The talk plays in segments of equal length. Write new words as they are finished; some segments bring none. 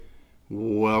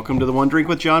Welcome to the One Drink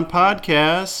with John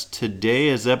podcast. Today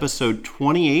is episode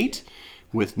 28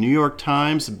 with New York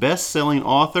Times best-selling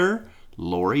author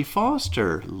Lori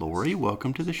Foster. Lori,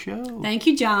 welcome to the show. Thank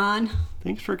you, John.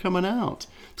 Thanks for coming out.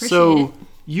 Appreciate it.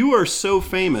 You are so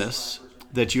famous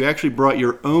that you actually brought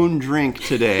your own drink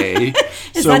today.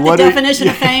 Is that the definition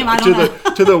of fame? I don't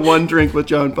know. To the One Drink with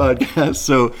John podcast.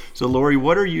 So Lori,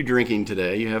 what are you drinking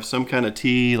today? You have some kind of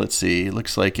tea. Let's see. It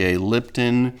looks like a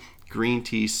Lipton green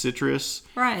tea citrus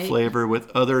flavor with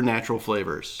other natural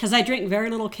flavors. Because I drink very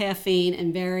little caffeine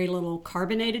and very little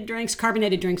carbonated drinks.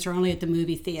 Carbonated drinks are only at the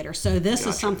movie theater. So this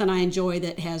is something I enjoy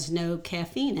that has no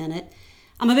caffeine in it.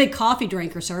 I'm a big coffee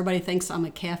drinker, so everybody thinks I'm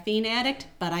a caffeine addict,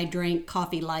 but I drink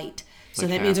coffee light. So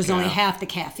that means there's only half the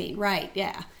caffeine. Right,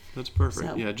 yeah. That's perfect.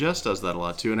 So. Yeah, Jess does that a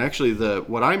lot too. And actually,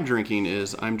 what I'm drinking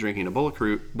is a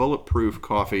bulletproof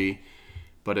coffee,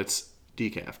 but it's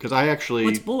decaf. Because I actually...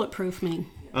 What's bulletproof mean?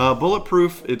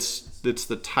 Bulletproof, it's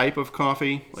the type of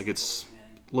coffee, like it's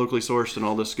locally sourced and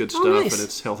all this good stuff, nice. And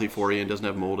it's healthy for you and doesn't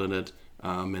have mold in it.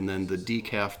 And then the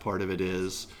decaf part of it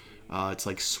is, it's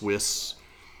like Swiss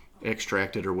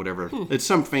extracted or whatever. It's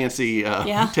some fancy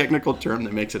technical term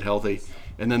that makes it healthy.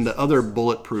 And then the other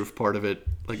bulletproof part of it,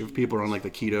 like if people are on like the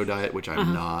keto diet, which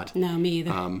I'm not. No, me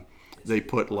either. They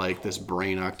put like this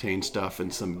brain octane stuff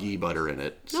and some ghee butter in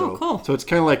it. So, cool. So it's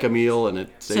kind of like a meal, and it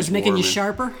stays So it's making you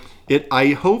sharper?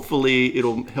 Hopefully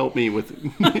it'll help me with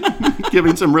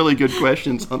giving some really good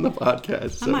questions on the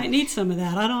podcast. So. I might need some of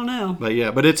that. I don't know.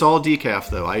 But it's all decaf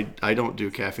though. I don't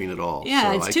do caffeine at all.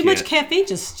 Yeah, so it's too much caffeine.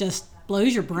 Just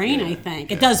blows your brain. I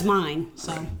think it does mine.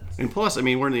 So. And plus, I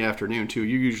mean, we're in the afternoon too.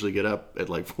 You usually get up at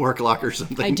like 4 o'clock or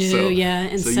something. I do,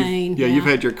 insane. So you've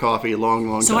had your coffee a long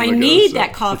time ago. So I need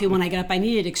that coffee when I get up. I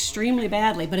need it extremely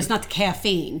badly, but it's not the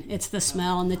caffeine. It's the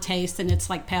smell and the taste, and it's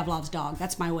like Pavlov's dog.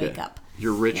 That's my wake up.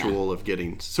 Your ritual of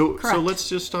getting... So let's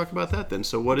just talk about that then.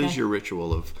 So what is your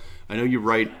ritual of... I know you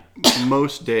write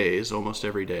most days, almost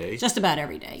every day. Just about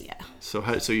every day,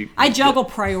 yeah. I juggle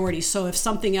priorities. So if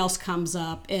something else comes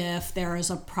up, if there is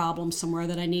a problem somewhere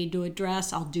that I need to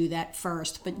address, I'll do that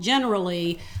first. But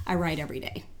generally, I write every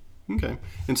day. Okay.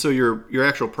 And so your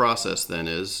actual process then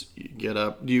is you get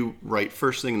up, do you write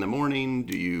first thing in the morning?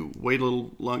 Do you wait a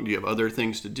little long? Do you have other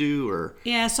things to do? Or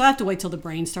Yeah, so I have to wait till the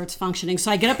brain starts functioning.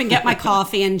 So I get up and get my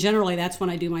coffee, and generally that's when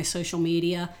I do my social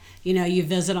media. You know, you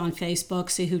visit on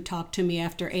Facebook, see who talked to me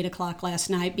after 8 o'clock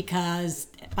last night, because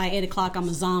by 8 o'clock I'm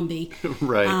a zombie.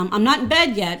 Right. I'm not in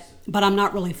bed yet, but I'm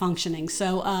not really functioning.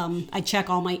 So I check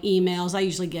all my emails. I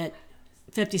usually get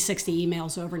 50, 60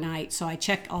 emails overnight. So I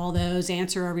check all those,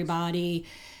 answer everybody,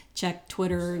 check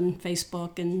Twitter and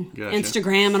Facebook and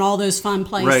Instagram and all those fun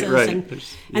places. Right.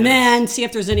 And then see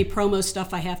if there's any promo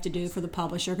stuff I have to do for the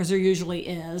publisher, because there usually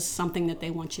is something that they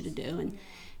want you to do. And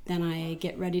then I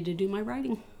get ready to do my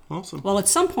writing. Awesome. Well, at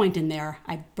some point in there,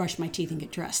 I brush my teeth and get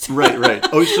dressed. Right.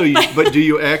 Oh, but do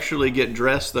you actually get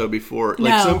dressed though before?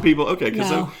 Like No. some people, okay,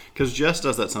 No. because Jess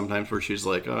does that sometimes, where she's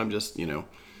like, oh, I'm just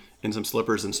in some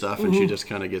slippers and stuff, and she just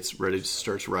kind of gets ready,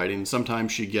 starts writing.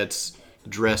 Sometimes she gets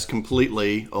dressed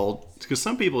completely, because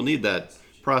some people need that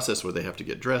process where they have to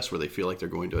get dressed, where they feel like they're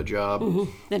going to a job.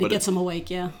 Then it gets them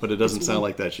awake, yeah. But it doesn't sound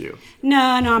like that's you. No,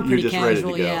 I'm pretty just ready to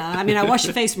casual, go. yeah. I mean, I wash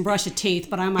the face and brush the teeth,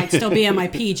 but I might still be in my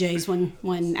PJs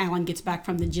when Alan gets back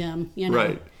from the gym.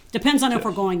 Right. Depends on if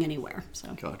we're going anywhere.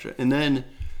 So. Gotcha. And then,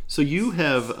 so you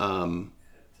have,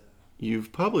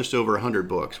 you've published over 100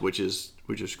 books, which is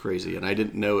crazy, and I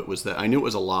didn't know it was that. I knew it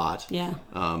was a lot. Yeah.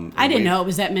 I didn't know it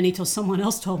was that many till someone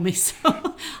else told me. So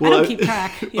I don't keep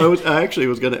track. Yeah. I actually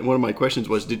was gonna. One of my questions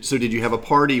was, did you have a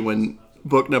party when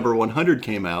book number 100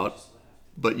 came out?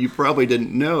 But you probably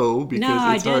didn't know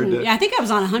because it's hard to... No, I didn't. I think I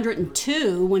was on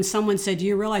 102 when someone said, do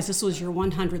you realize this was your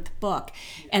 100th book?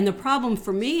 And the problem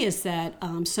for me is that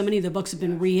so many of the books have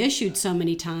been reissued so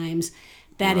many times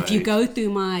that if you go through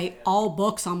my all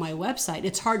books on my website,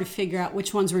 it's hard to figure out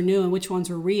which ones were new and which ones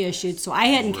were reissued. So I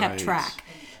hadn't kept track.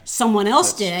 Someone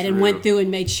else did and went through and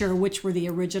made sure which were the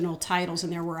original titles,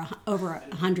 and there were over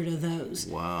 100 of those.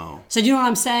 Wow. So do you know what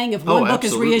I'm saying? If one book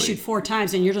is reissued 4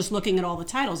 times and you're just looking at all the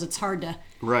titles, it's hard to...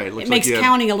 Right. It makes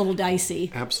counting a little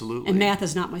dicey. Absolutely. And math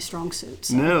is not my strong suit.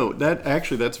 So. No,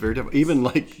 that's very tough. Even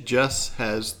like Jess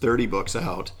has 30 books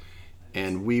out,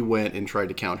 and we went and tried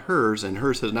to count hers, and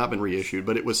hers has not been reissued,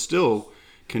 but it was still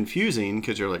confusing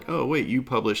because you're like, oh, wait, you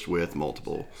published with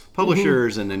multiple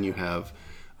publishers, and then you have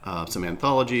some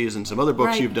anthologies and some other books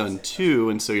Right. you've done too,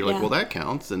 and so you're like, Yeah. well, that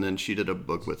counts. And then she did a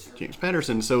book with James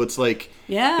Patterson, so it's like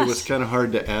Yes. it was kind of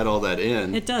hard to add all that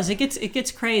in. It does. It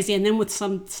gets crazy, and then with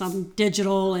some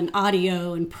digital and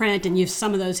audio and print, and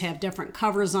some of those have different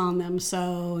covers on them.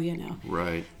 So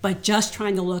Right. But just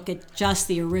trying to look at just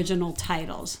the original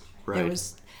titles, there Right.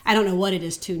 was. I don't know what it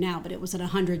is to now, but it was at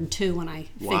 102 when I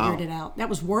Wow. figured it out. That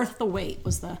was Worth the Wait.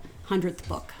 Was the 100th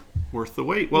book. Worth the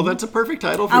wait. Well, that's a perfect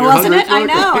title for Oh, your wasn't 100th it? I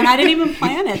book. know, and I didn't even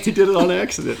plan it. You did it on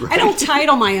accident, right? I don't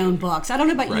title my own books. I don't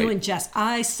know about you Right. and Jess.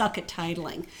 I suck at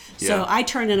titling. So Yeah. I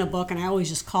turn in a book and I always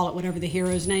just call it whatever the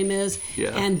hero's name is.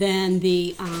 Yeah. And then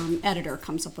the editor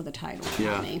comes up with a title for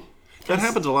Yeah. me. That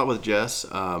happens a lot with Jess.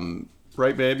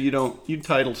 Right, babe? You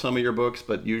title some of your books,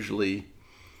 but usually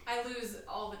I lose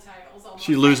all the titles. Almost.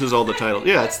 she loses all the titles.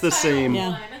 Yeah, it's the same.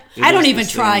 Yeah. It I don't is the even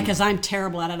try same. because I'm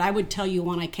terrible at it. I would tell you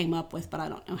one I came up with, but I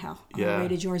don't know how Yeah.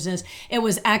 rated yours is. It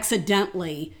was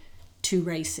accidentally too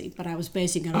racy, but I was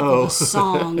basing it off Oh. of a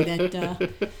song that,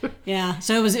 yeah.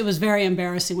 So it was very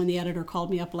embarrassing when the editor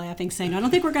called me up laughing, saying, "I don't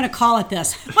think we're going to call it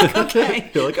this." I'm like,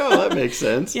 okay, You're like, oh, that makes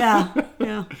sense. yeah,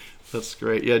 yeah. That's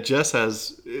great. Yeah, Jess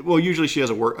has. Well, usually she has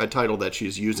a title that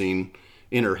she's using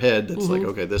in her head. That's like,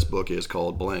 okay, this book is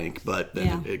called blank, but then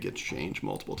Mm-hmm. Yeah. it gets changed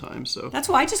multiple times. So That's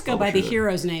why I just go by the Publisher.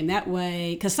 hero's name. That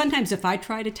way, because sometimes if I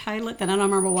try to title it, then I don't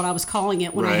remember what I was calling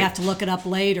it when I Right. have to look it up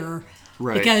later.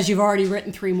 Right. Because you've already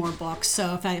written 3 more books.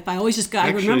 So if I always just go, I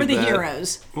Actually, remember the that-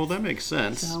 heroes. Well, that makes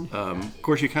sense. So- Of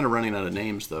course, you're kind of running out of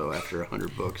names though after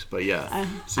 100 books. But yeah,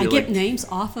 So I you're get like, names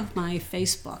off of my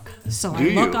Facebook. So Do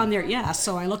I look you? on there. Yeah.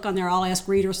 So I look on there. I'll ask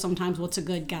readers sometimes what's a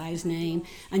good guy's name.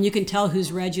 And you can tell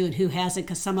who's read you and who hasn't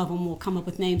because some of them will come up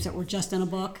with names that were just in a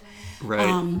book.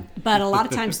 Right. But a lot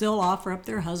of times they'll offer up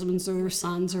their husbands or their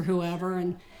sons or whoever.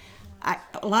 And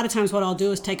a lot of times what I'll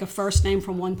do is take a first name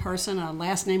from one person, a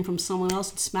last name from someone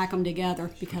else, and smack them together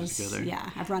because, together. yeah,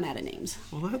 I've run out of names.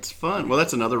 Well, that's fun. Well,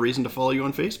 that's another reason to follow you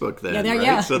on Facebook then. Yeah, there, right?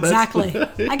 yeah, So that's-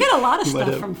 exactly. I get a lot of You might stuff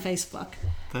have- from Facebook.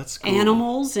 That's cool.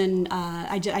 Animals, and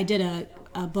I did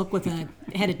a book with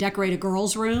had to decorate a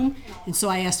girl's room, and so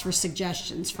I asked for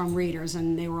suggestions from readers,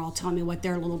 and they were all telling me what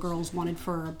their little girls wanted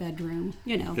for a bedroom,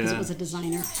 because Yeah. it was a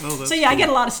designer. Oh, that's so yeah, I cool. get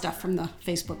a lot of stuff from the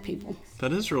Facebook people.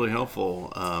 That is really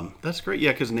helpful. That's great.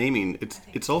 Yeah, because naming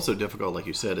it's also difficult, like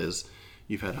you said, is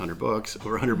you've had 100 books,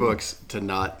 over 100 books, to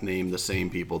not name the same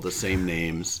people, the same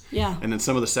names. Yeah. And then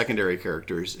some of the secondary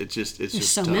characters, it's just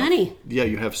so tough. many. Yeah,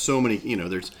 you have so many.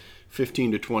 There's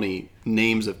 15 to 20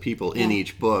 names of people in Yeah.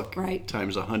 each book, Right.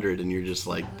 times 100, and you're just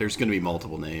like, there's going to be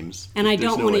multiple names. And I There's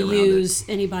don't no want way to around it. use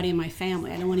anybody in my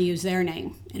family. I don't want to use their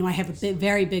name. I have a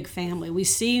very big family. We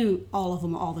see all of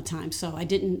them all the time, so I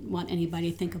didn't want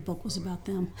anybody to think a book was about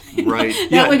them. Right.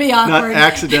 That would be Not awkward.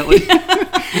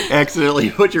 accidentally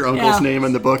put your uncle's Yeah. name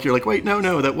in the book. You're like, wait,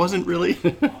 no, that wasn't really.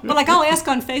 But like I'll ask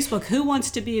on Facebook, who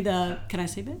wants to be can I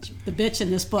say bitch? The bitch in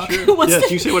this book. Who wants Yes,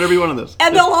 to you say whatever you want on this.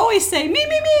 And they'll always say me.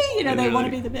 They you're want like,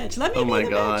 to be the bitch. Let me oh be my the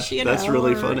gosh, bitch. that's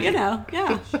really or, funny.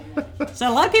 Yeah. So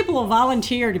a lot of people will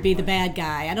volunteer to be the bad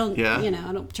guy. I don't. Yeah.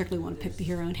 I don't particularly want to pick the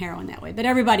hero and heroine that way. But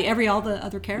all the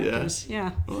other characters.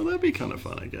 Yeah. Well, that'd be kind of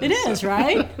fun, I guess. It is,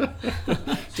 right?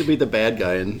 To be the bad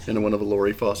guy in one of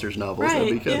Laurie Foster's novels, that'd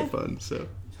be Right, kind yeah. of fun. So,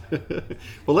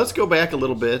 well, let's go back a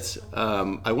little bit.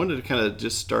 I wanted to kind of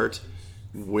just start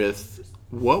with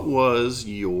what was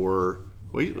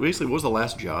basically what was the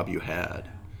last job you had,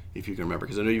 if you can remember,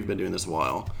 because I know you've been doing this a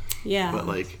while. Yeah. But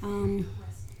like,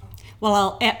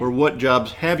 Well, or what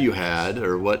jobs have you had,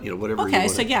 or whatever. you okay, wanna-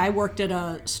 so yeah, I worked at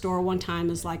a store one time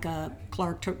as like a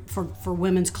clerk for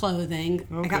women's clothing.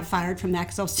 I got fired from that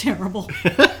because I was terrible.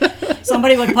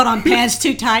 Somebody would put on pants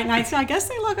too tight, and I'd say, I guess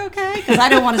they look okay, because I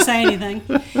didn't want to say anything.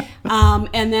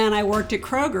 And then I worked at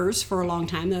Kroger's for a long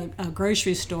time, a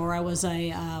grocery store. I was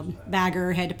a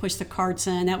bagger, had to push the carts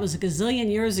in. That was a gazillion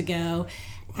years ago.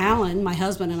 Alan, my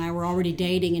husband, and I were already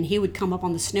dating, and he would come up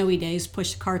on the snowy days,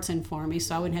 push the carts in for me,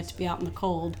 so I wouldn't have to be out in the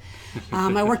cold.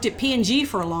 I worked at P&G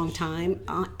for a long time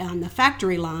on the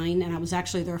factory line, and I was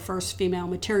actually their first female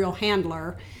material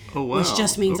handler. Oh, wow. Which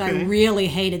just means I Okay. really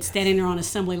hated standing there on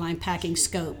assembly line packing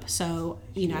scope. So,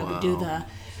 I would do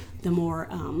the more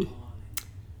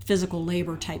physical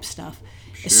labor type stuff.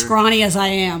 As scrawny as I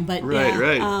am, but Right, yeah.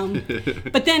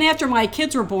 right. But then after my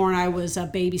kids were born, I was a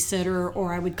babysitter,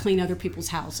 or I would clean other people's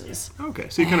houses. Okay,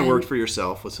 so you kind of And- worked for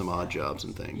yourself with some odd jobs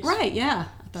and things. Right? Yeah.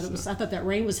 I thought that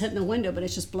rain was hitting the window, but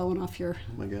it's just blowing off your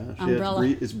Oh my gosh. umbrella.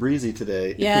 Yeah, it's breezy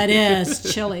today. Yeah, it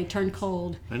is chilly, turned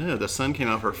cold. I know. The sun came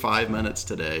out for 5 minutes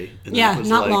today. And Yeah, it was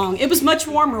not like, long. It was much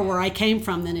warmer where I came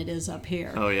from than it is up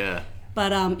here. Oh, yeah.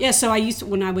 But so I used to,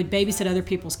 when I would babysit other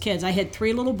people's kids, I had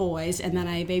 3 little boys, and then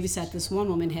I babysat this one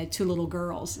woman who had 2 little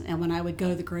girls. And when I would go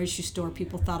to the grocery store,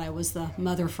 people thought I was the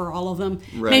mother for all of them.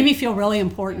 Right. Made me feel really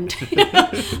important.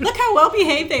 Look how well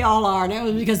behaved they all are. And it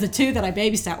was because the 2 that I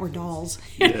babysat were dolls.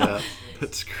 Yeah,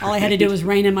 that's great. All I had to do was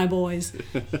rein in my boys.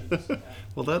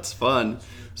 Well, that's fun.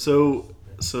 So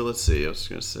let's see. I was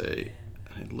going to say,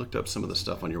 I looked up some of the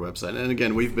stuff on your website, and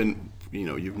again, we've been,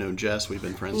 you've known Jess. We've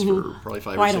been friends for probably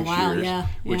 5 Quite or a 6 while, years, yeah,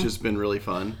 which yeah. has been really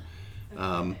fun.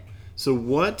 So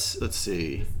let's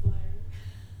see.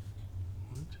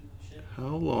 How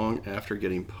long after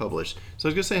getting published? So I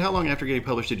was going to say, how long after getting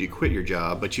published did you quit your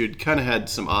job? But you'd kind of had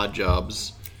some odd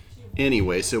jobs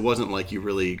anyway, so it wasn't like you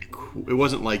really. It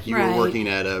wasn't like you were working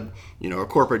at a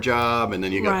corporate job and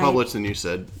then you got published and you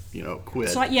said quit.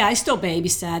 So yeah, I still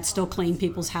babysat, still cleaned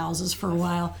people's houses for a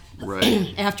while.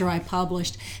 Right. After I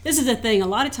published. This is the thing, a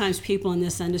lot of times people in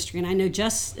this industry, and I know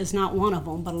Jess is not one of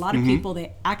them, but a lot of people,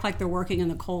 they act like they're working in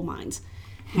the coal mines.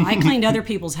 I cleaned other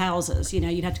people's houses.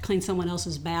 You'd have to clean someone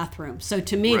else's bathroom. So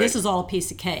to me, this is all a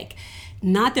piece of cake.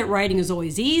 Not that writing is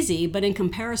always easy, but in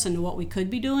comparison to what we could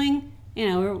be doing, we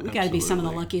got to be some of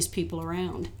the luckiest people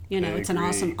around. It's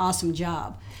an awesome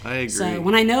job. I agree. So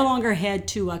when I no longer had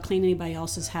to clean anybody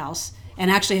else's house, and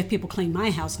actually have people clean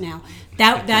my house now,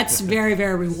 that's very,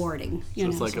 very rewarding. So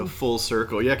it's like a full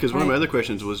circle. Yeah, because one of my other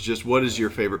questions was just, what is your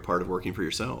favorite part of working for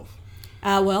yourself?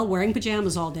 Well, wearing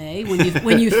pajamas all day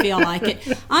when you feel like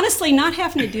it. Honestly, not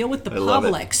having to deal with the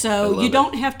public. So you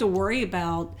don't have to worry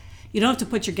about, you don't have to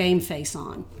put your game face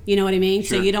on. You know what I mean?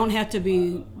 Sure. So you don't have to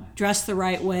be dressed the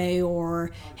right way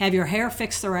or have your hair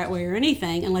fixed the right way or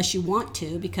anything unless you want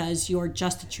to, because you're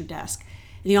just at your desk.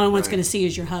 And the only one that's going to see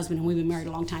is your husband, and we've been married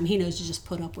a long time. He knows to just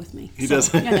put up with me. He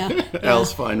doesn't.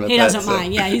 Al's fine with that. He doesn't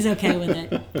mind. Yeah, he's okay with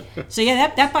it. So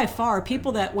yeah, that by far,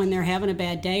 people that when they're having a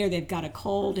bad day or they've got a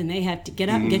cold and they have to get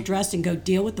up and get dressed and go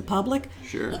deal with the public.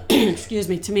 Sure. Excuse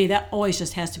me. To me, that always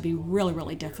just has to be really,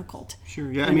 really difficult.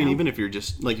 Sure. Yeah. I mean, even if you're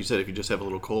just, like you said, if you just have a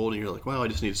little cold and you're like, well, I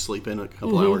just need to sleep in a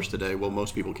couple hours today. Well,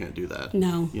 most people can't do that.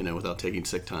 No. Without taking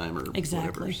sick time or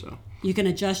whatever. So you can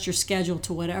adjust your schedule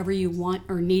to whatever you want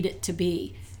or need it to be.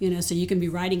 So you can be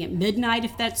writing at midnight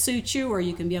if that suits you, or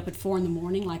you can be up at 4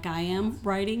 a.m. like I am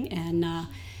writing, and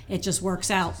it just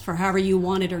works out for however you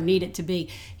want it or need it to be.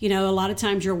 A lot of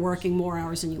times you're working more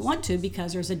hours than you want to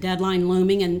because there's a deadline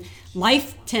looming, and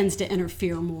life tends to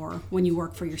interfere more when you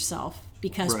work for yourself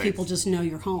because people just know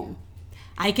you're home.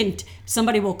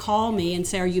 Somebody will call me and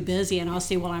say, are you busy? And I'll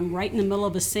say, well, I'm right in the middle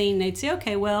of a scene. They'd say,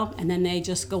 okay, well, and then they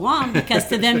just go on because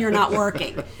to them you're not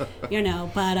working,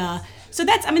 but so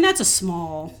that's a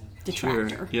small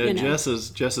detractor. Sure. Yeah, Jess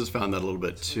has found that a little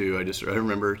bit too. I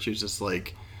remember she was just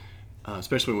like,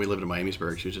 especially when we lived in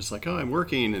Miamisburg, she was just like, oh, I'm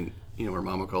working, and her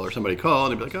mom would call or somebody call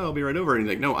and they'd be like, oh, I'll be right over, and he's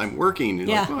like, no, I'm working. And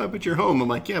like, oh, but you're home. I'm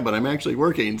like, yeah, but I'm actually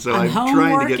working, so I'm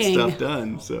trying to get stuff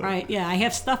done. So right, yeah, I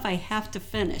have stuff I have to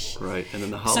finish. Right, and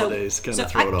then the holidays kind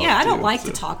of throw it off. Yeah, I don't like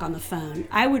to talk on the phone.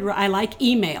 I like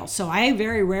email, so I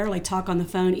very rarely talk on the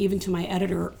phone, even to my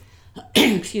editor,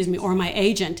 excuse me, or my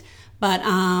agent. But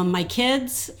my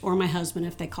kids or my husband,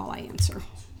 if they call, I answer.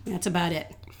 That's about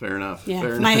it. Fair enough. Yeah.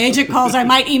 Fair if my agent calls, I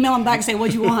might email them back and say,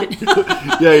 what'd you want?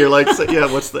 Yeah, you're like,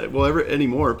 what's that? Well,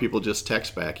 anymore, people just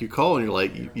text back. You call and you're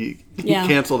like, you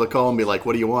cancel the call and be like,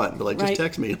 what do you want? Be like, just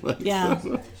text me. Yeah.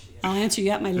 I'll answer you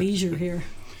at my leisure here.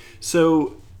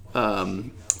 So, a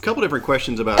couple different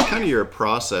questions about kind of your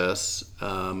process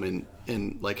and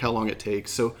like how long it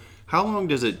takes. So, how long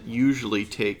does it usually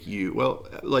take you? Well,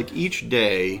 like each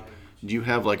day, do you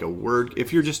have like a word,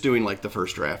 if you're just doing like the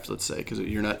first draft, let's say, because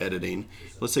you're not editing,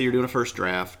 let's say you're doing a first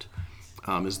draft,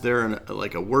 is there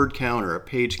like a word count or a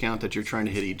page count that you're trying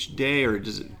to hit each day, or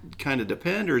does it kind of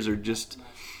depend, or is there just...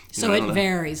 So it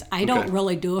varies. I don't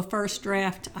really do a first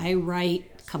draft. I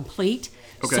write complete.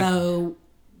 Okay. So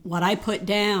what I put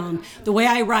down, the way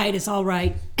I write is I'll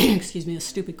write, excuse me, a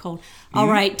stupid cold, I'll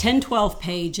write 10, 12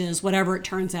 pages, whatever it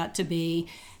turns out to be.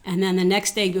 And then the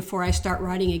next day before I start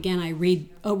writing again, I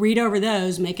read over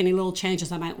those, make any little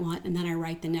changes I might want, and then I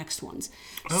write the next ones.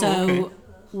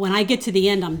 When I get to the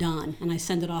end, I'm done, and I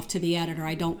send it off to the editor.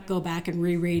 I don't go back and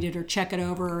reread it or check it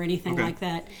over or anything like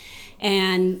that.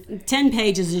 And 10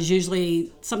 pages is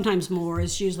usually, sometimes more,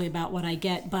 is usually about what I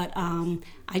get. But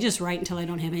I just write until I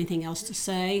don't have anything else to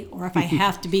say, or if I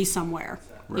have to be somewhere,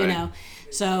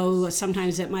 So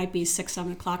sometimes it might be 6,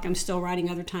 7 o'clock. I'm still writing.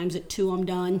 Other times at 2, I'm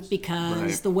done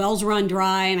because the wells run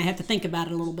dry and I have to think about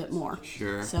it a little bit more.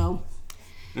 Sure. So.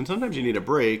 And sometimes you need a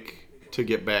break to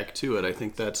get back to it. I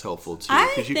think that's helpful too. I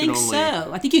think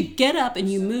so. I think you get up and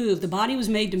you move. The body was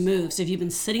made to move. So if you've been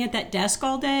sitting at that desk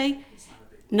all day,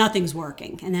 nothing's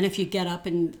working. And then if you get up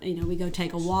and, we go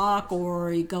take a walk,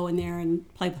 or you go in there and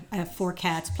play. I have 4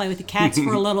 cats, play with the cats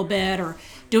for a little bit, or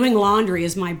doing laundry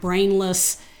is my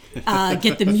brainless,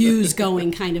 get the muse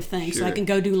going kind of thing. Sure. So I can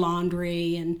go do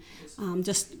laundry and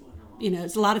just,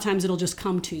 it's a lot of times it'll just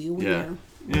come to you when you're.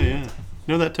 Yeah.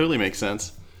 No, that totally makes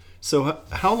sense. So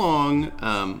how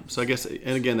long, so I guess,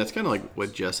 and again, that's kind of like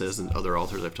what Jess says and other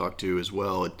authors I've talked to as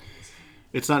well.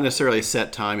 It's not necessarily a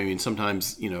set time. I mean,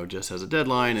 sometimes, Jess has a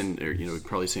deadline and,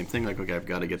 probably the same thing, like, okay, I've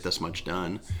got to get this much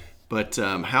done. But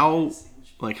how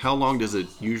long does it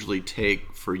usually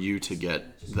take for you to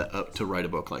get to write a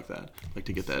book like that? Like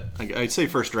to get that, I'd say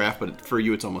first draft, but for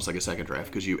you, it's almost like a second draft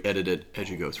because you edit it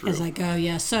as you go through. As I go,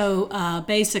 yeah. So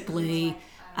basically,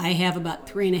 I have about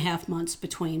 3.5 months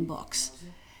between books.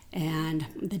 And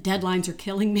the deadlines are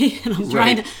killing me, and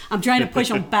I'm trying to push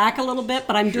them back a little bit,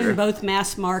 but I'm doing both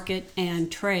mass market and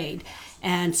trade,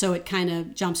 and so it kind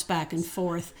of jumps back and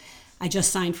forth. I just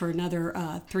signed for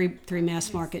another three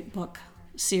mass market book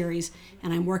series,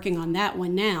 and I'm working on that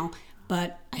one now,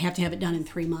 but I have to have it done in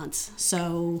 3 months.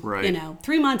 So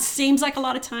 3 months seems like a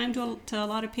lot of time to a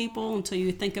lot of people until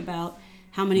you think about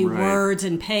how many words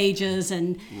and pages,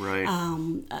 and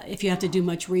if you have to do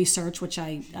much research, which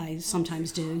I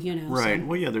sometimes do, Right. So.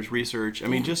 Well, yeah, there's research. I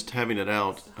mean, just having it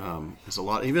out is a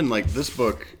lot. Even like this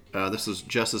book, this is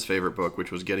Jess's favorite book, which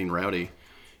was Getting Rowdy.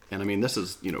 And I mean, this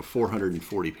is,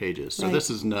 440 pages. So this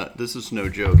is no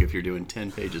joke if you're doing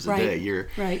 10 pages a day. You're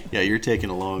taking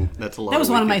that's a lot. That was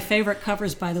one of my favorite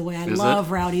covers, by the way. I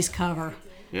love Rowdy's cover.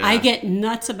 Yeah. I get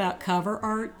nuts about cover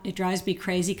art. It drives me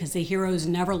crazy because the heroes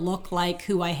never look like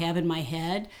who I have in my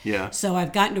head. Yeah. So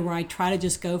I've gotten to where I try to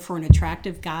just go for an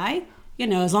attractive guy.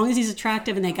 As long as he's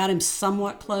attractive and they got him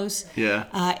somewhat close. Yeah.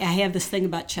 I have this thing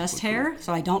about chest hair,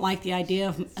 so I don't like the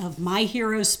idea of my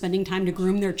heroes spending time to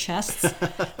groom their chests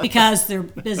because they're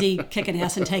busy kicking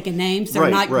ass and taking names. They're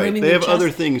not grooming their chest. They have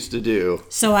other things to do.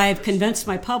 So I've convinced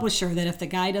my publisher that if the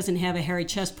guy doesn't have a hairy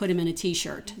chest, put him in a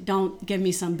t-shirt. Don't give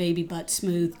me some baby butt,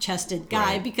 smooth chested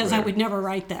guy because I would never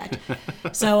write that.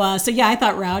 So I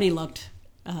thought Rowdy looked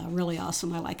really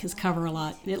awesome. I like his cover a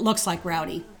lot. It looks like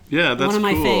Rowdy. Yeah, that's one of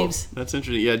my cool. faves. That's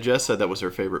interesting. Yeah, Jess said that was her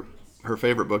favorite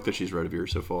book that she's read of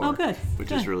yours so far. Oh, good.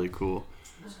 Which is really cool.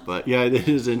 But yeah, it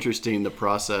is interesting, the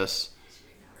process,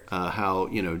 how,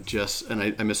 Jess, and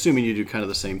I'm assuming you do kind of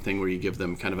the same thing where you give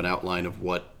them kind of an outline of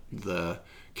what the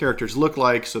characters look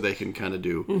like so they can kind of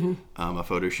do a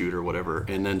photo shoot or whatever.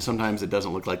 And then sometimes it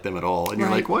doesn't look like them at all. And you're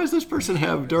like, why does this person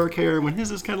have dark hair when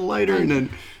his is kind of lighter? And then,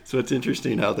 so it's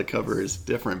interesting how the cover is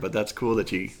different, but that's cool that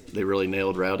they really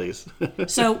nailed Rowdy's.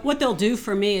 So what they'll do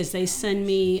for me is they send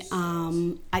me,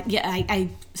 I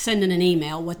send in an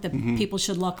email what the people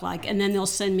should look like. And then they'll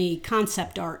send me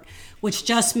concept art, which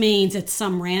just means it's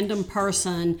some random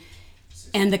person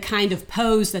and the kind of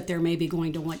pose that they're maybe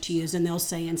going to want to use. And they'll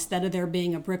say, instead of there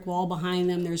being a brick wall behind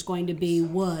them, there's going to be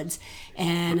woods.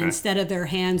 And instead of their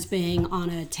hands being on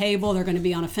a table, they're going to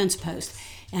be on a fence post.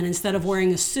 And instead of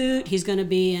wearing a suit, he's going to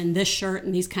be in this shirt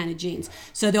and these kind of jeans.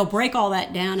 So they'll break all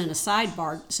that down in a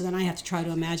sidebar. So then I have to try to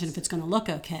imagine if it's going to look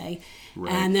okay.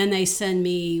 Right. And then they send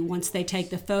me, once they take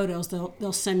the photos,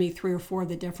 they'll send me 3 or 4 of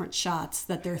the different shots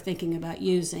that they're thinking about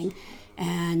using.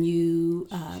 And you,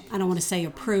 I don't want to say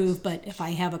approve, but if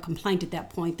I have a complaint at that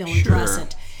point, they'll address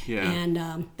it. Yeah.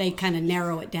 And they kind of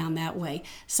narrow it down that way.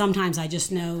 Sometimes I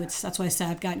just know, that's why I said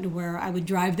I've gotten to where I would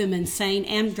drive them insane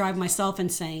and drive myself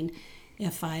insane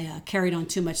if I carried on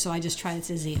too much. So I just try to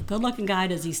say, is he a good-looking guy?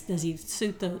 Does he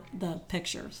suit the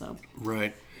picture? So.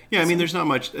 Right. Yeah, I mean, there's not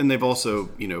much, and they've also,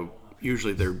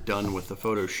 usually they're done with the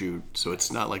photo shoot, so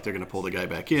it's not like they're going to pull the guy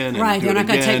back in. And they're not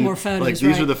going to take more photos. Like,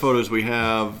 these are the photos we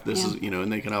have. This is,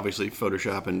 and they can obviously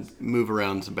Photoshop and move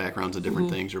around some backgrounds and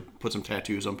different things, or put some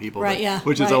tattoos on people.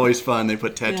 Which is always fun. They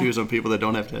put tattoos on people that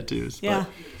don't have tattoos. Yeah.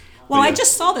 Well, I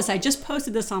just saw this. I just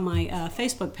posted this on my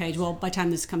Facebook page. Well, by the time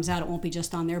this comes out, it won't be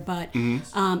just on there. But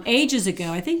ages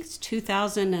ago, I think it's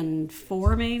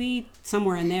 2004 maybe,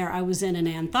 somewhere in there, I was in an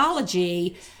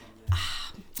anthology.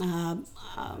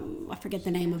 I forget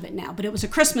the name of it now, but it was a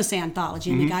Christmas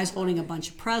anthology, and the guy's holding a bunch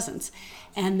of presents.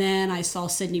 And then I saw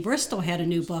Sydney Bristol had a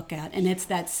new book out, and it's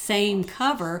that same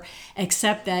cover,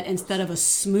 except that instead of a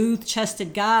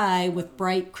smooth-chested guy with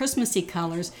bright Christmassy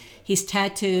colors, he's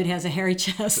tattooed, has a hairy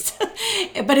chest.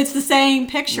 But it's the same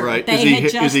picture. Right.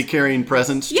 Is he carrying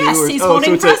presents too? Yes, he's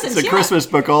holding presents. It's a Christmas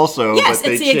book also. Yes,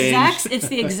 but it's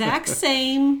the exact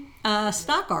same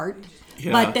stock art.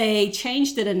 Yeah. But they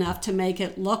changed it enough to make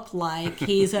it look like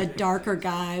he's a darker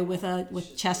guy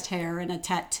with chest hair and a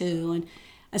tattoo. And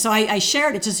So I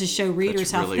shared it just to show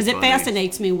readers how, because it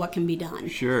fascinates me what can be done.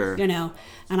 Sure. And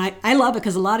I love it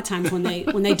because a lot of times when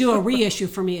they do a reissue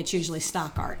for me, it's usually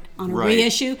stock art on a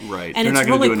reissue. Right. And they're it's not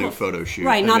going to really do a new photo shoot.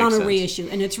 Right, not on a reissue.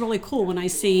 And it's really cool when I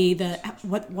see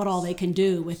what all they can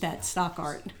do with that stock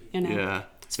art. Yeah.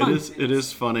 It's fun. It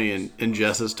is funny, and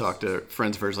Jess has talked to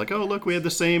friends of hers like, oh look, we had the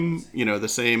same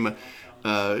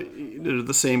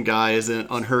guy as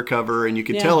on her cover, and you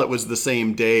could tell it was the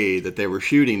same day that they were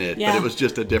shooting it, but it was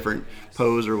just a different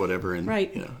pose or whatever. And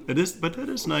it is, but that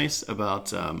is nice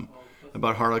about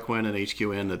Harlequin and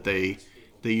HQN that they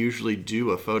usually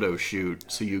do a photo shoot,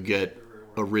 so you get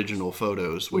original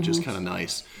photos, which is kind of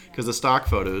nice, because the stock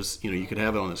photos, you could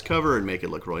have it on this cover and make it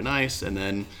look really nice, and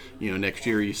then next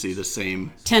year you see the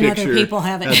same 10 picture other people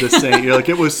have it at the same, you're like,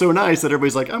 it was so nice that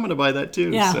everybody's like, I'm gonna buy that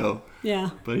too. So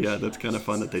but that's kind of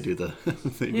fun that they do the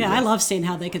I love seeing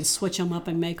how they can switch them up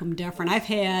and make them different. I've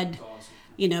had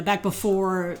back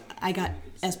before I got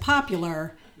as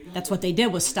popular, that's what they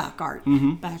did with stock art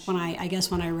back when I guess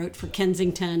when I wrote for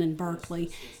Kensington and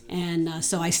Berkeley, and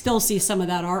so I still see some of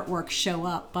that artwork show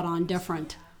up, but on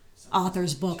different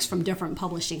authors' books from different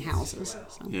publishing houses.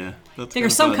 So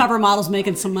there's some cover models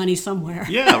making some money somewhere.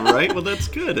 Right. Well, that's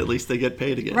good. At least they get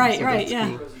paid again. Right. So right.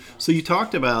 Cool. So you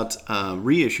talked about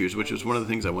reissues, which was one of the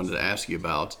things I wanted to ask you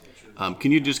about.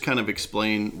 Can you just kind of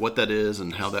explain what that is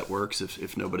and how that works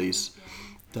if nobody's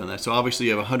done that? So obviously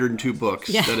you have 102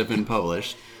 books that have been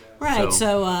published. Right,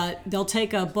 so they'll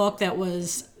take a book that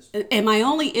was, and my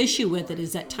only issue with it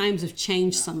is that times have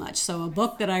changed so much. So a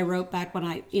book that I wrote back when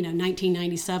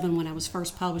 1997, when I was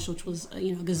first published, which was, a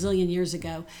gazillion years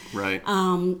ago. Right.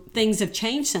 Things have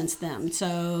changed since then.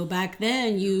 So back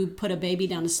then, you put a baby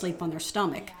down to sleep on their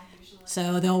stomach.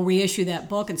 So they'll reissue that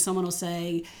book, and someone will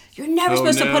say, "You're never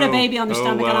supposed to put a baby on their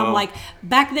stomach." Wow. And I'm like,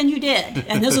 back then you did.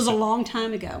 And this was a long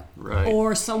time ago. Right.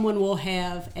 Or someone will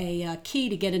have a key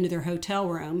to get into their hotel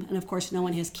room. And, of course, no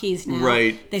one has keys now.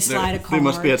 Right. They slide a card. They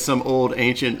must be at some old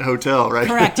ancient hotel, right?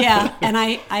 Correct, yeah. And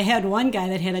I had one guy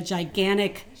that had a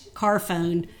gigantic car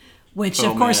phone, which,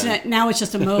 of course, now it's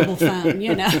just a mobile phone,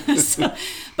 So,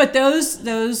 but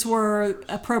those were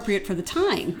appropriate for the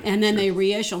time, and then they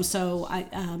reissue them. So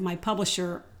my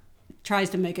publisher tries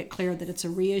to make it clear that it's a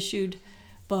reissued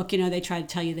book. They try to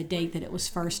tell you the date that it was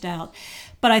first out.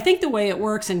 But I think the way it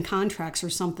works in contracts or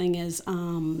something is,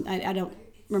 I don't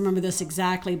remember this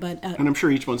exactly, but and I'm sure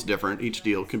each one's different. Each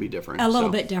deal can be different. A little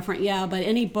bit different, yeah. But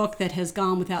any book that has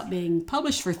gone without being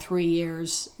published for 3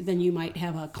 years, then you might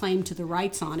have a claim to the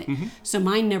rights on it. Mm-hmm. So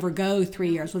mine never go 3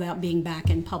 years without being back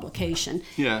in publication.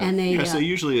 Yeah, and so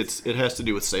usually it has to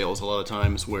do with sales a lot of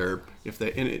times, where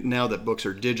now that books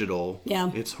are digital,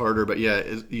 it's harder. But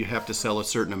you have to sell a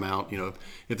certain amount.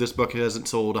 If this book hasn't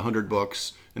sold 100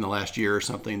 books in the last year or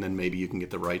something, then maybe you can get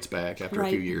the rights back after a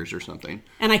few years or something.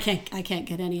 And I can't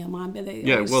get any of mine, but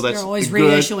that's always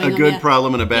reissuing a good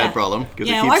problem and a bad problem.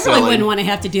 Yeah, I really wouldn't want to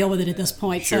have to deal with it at this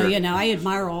point. Sure. So I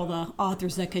admire all the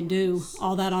authors that can do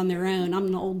all that on their own. I'm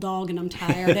an old dog and I'm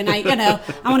tired, and I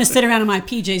want to sit around in my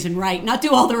PJs and write, not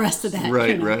do all the rest of that.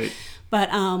 Right, right.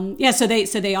 But so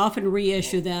they often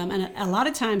reissue them, and a lot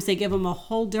of times they give them a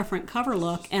whole different cover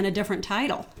look and a different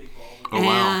title. Oh,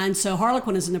 wow. And so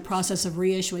Harlequin is in the process of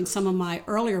reissuing some of my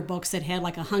earlier books that had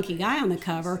like a hunky guy on the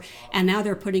cover, and now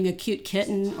they're putting a cute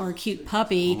kitten or a cute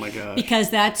puppy. Oh my gosh. Because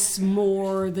that's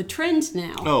more the trend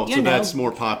now. Oh, so that's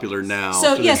more popular now.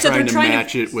 So they're trying to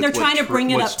match it with they're trying to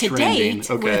bring it up to trending. date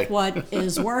Okay. with what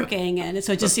is working, and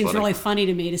so it just seems really funny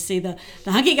to me to see the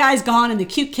hunky guy's gone and the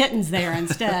cute kitten's there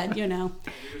instead.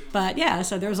 But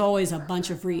so there's always a bunch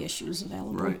of reissues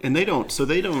available. Right, and they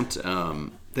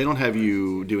don't have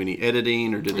you do any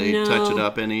editing, or do they touch it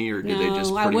up any, or do they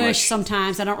just pretty I wish much...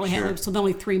 sometimes. I don't really have, so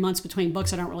only 3 months between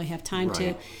books, I don't really have time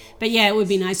to. But it would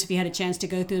be nice if you had a chance to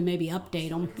go through and maybe update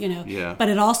them, Yeah. But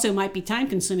it also might be time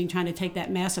consuming trying to take that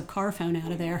massive car phone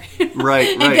out of there. Right,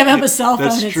 and give them a cell phone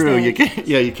That's true. instead.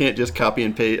 You can't just copy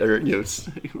and paste, or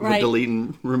delete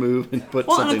and remove and put something else on there too.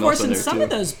 Well, and of course, in some of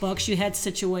those books, you had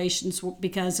situations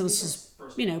because it was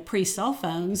just, pre-cell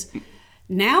phones.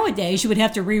 Nowadays, you would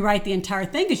have to rewrite the entire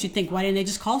thing because you'd think, why didn't they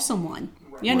just call someone?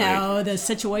 The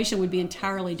situation would be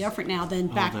entirely different now than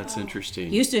back. Oh, that's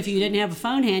interesting. Used to, if you didn't have a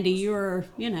phone handy, you were,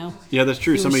 Yeah, that's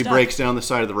true. Somebody breaks down the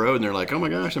side of the road and they're like, oh my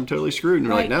gosh, I'm totally screwed. And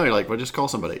you're like, now you're like, well, just call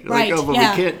somebody. You're like, oh, but we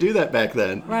can't do that back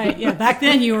then. Right, yeah. Back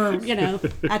then you were,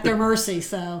 at their mercy.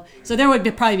 So there would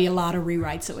probably be a lot of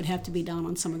rewrites that would have to be done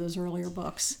on some of those earlier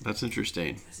books. That's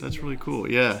interesting. That's really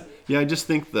cool. Yeah. Yeah, I just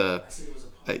think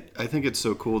I think it's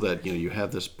so cool that you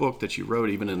have this book that you wrote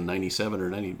even in 97 or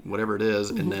 90 whatever it is,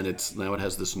 and then now it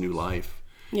has this new life.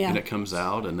 Yeah. and it comes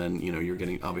out, and then you're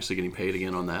obviously getting paid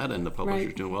again on that, and the publisher's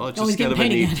Right. doing well. It's Always just kind of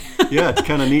getting a paid neat. again. Yeah, it's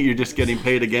kind of neat. You're just getting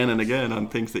paid again and again on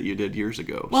things that you did years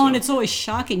ago. Well, so. and it's always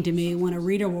shocking to me when a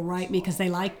reader will write me because they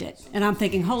liked it, and I'm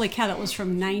thinking, holy cow, that was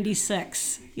from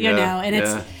 '96.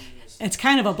 And it's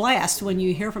kind of a blast when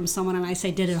you hear from someone and I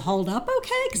say, did it hold up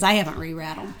okay? Because I haven't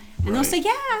reread them. And they'll say, yeah,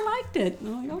 I liked it. And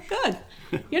I'm like, oh, good.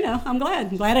 I'm glad.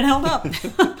 I'm glad it held up.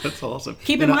 That's awesome.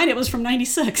 Keep in mind it was from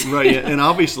 '96. Right, and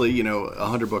obviously,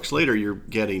 100 books later, you're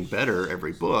getting better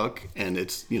every book, and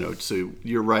it's, so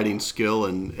your writing skill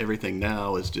and everything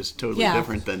now is just totally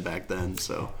different than back then.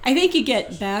 So I think you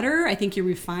get better. I think you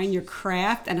refine your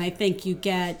craft, and I think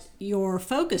your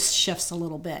focus shifts a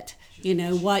little bit.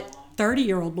 What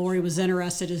 30-year-old Lori was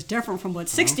interested is different from what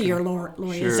 60-year-old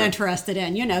Lori is interested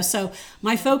in, so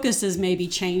my focus has maybe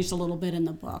changed a little bit in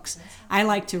the books. I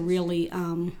like to really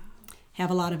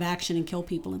have a lot of action and kill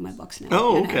people in my books now.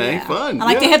 Oh, okay, fun. I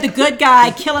like to have the good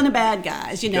guy killing the bad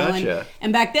guys, Gotcha.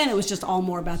 and back then it was just all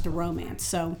more about the romance.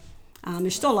 So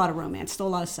there's still a lot of romance, still a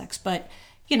lot of sex, but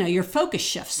your focus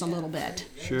shifts a little bit.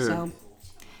 Sure. So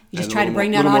you just And try to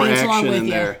bring that audience along with you.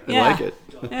 There. Yeah. I like it.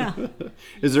 Yeah.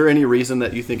 Is there any reason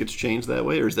that you think it's changed that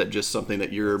way, or is that just something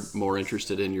that you're more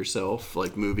interested in yourself,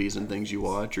 like movies and things you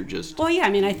watch, or just? Well, yeah,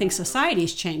 I think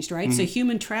society's changed, right? So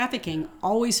human trafficking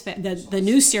always the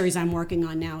new series I'm working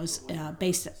on now is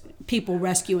based people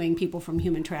rescuing people from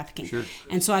human trafficking. Sure.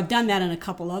 And so I've done that in a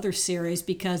couple other series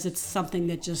because it's something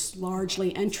that just largely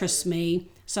interests me,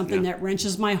 something that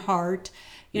wrenches my heart.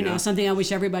 Something I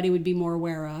wish everybody would be more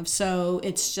aware of. So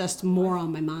it's just more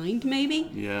on my mind, maybe.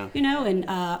 Yeah. And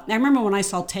I remember when I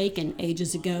saw Taken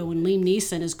ages ago, when Liam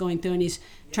Neeson is going through and he's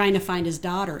trying to find his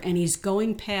daughter, and he's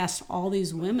going past all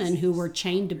these women who were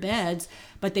chained to beds,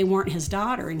 but they weren't his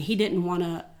daughter, and he didn't want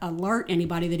to alert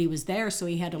anybody that he was there, so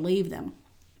he had to leave them.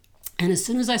 And as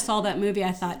soon as I saw that movie,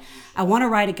 I thought, I want to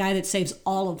write a guy that saves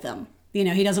all of them.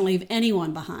 He doesn't leave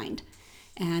anyone behind.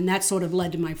 And that sort of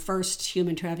led to my first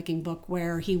human trafficking book,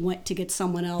 where he went to get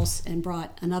someone else and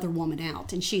brought another woman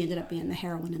out, and she ended up being the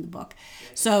heroine in the book.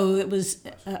 So it was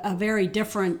a very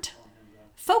different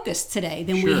focus today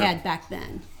than we had back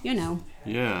then.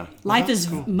 Yeah. Life is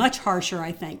much harsher,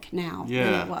 I think, now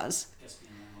than it was.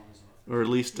 Or at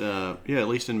least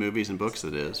in movies and books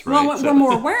it is, right? Well, we're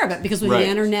more aware of it because with the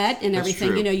internet and That's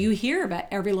everything, true. You hear about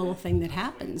every little thing that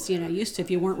happens. Used to, if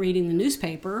you weren't reading the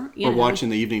newspaper, or watching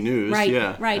the evening news, right,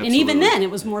 yeah, right, absolutely. and even then,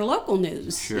 it was more local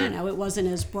news. Sure. It wasn't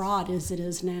as broad as it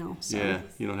is now. So. Yeah,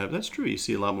 you don't have. That's true. You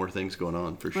see a lot more things going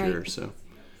on for Right. sure.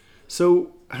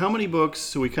 So how many books?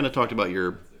 So we kind of talked about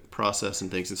your process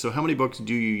and things. And so how many books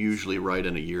do you usually write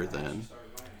in a year then?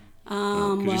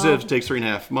 Because you said it takes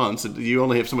 3.5 months. You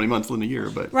only have so many months in a year,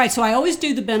 but Right, so I always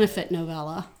do the benefit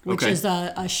novella, which Okay. is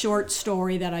a short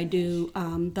story that I do.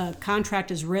 The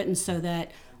contract is written so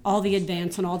that all the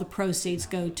advance and all the proceeds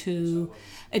go to,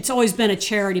 it's always been a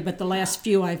charity, but the last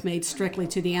few I've made strictly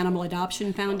to the Animal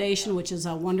Adoption Foundation, which is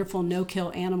a wonderful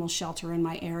no-kill animal shelter in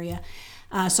my area.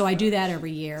 So I do that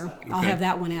every year. I'll Okay. have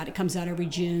that one out. It comes out every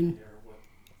June.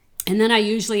 And then I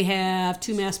usually have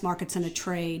 2 mass markets and a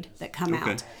trade that come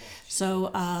Okay. out.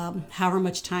 So however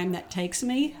much time that takes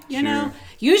me,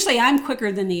 usually I'm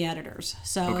quicker than the editors.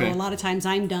 So Okay. a lot of times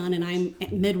I'm done and I'm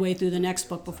midway through the next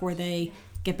book before they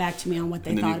get back to me on what they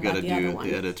and then thought you've got about to the other do one.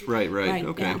 the edits. Right.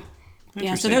 Okay. Yeah. Yeah, so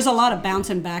Interesting. there's a lot of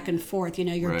bouncing back and forth.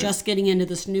 You're Right. just getting into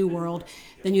this new world,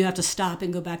 then you have to stop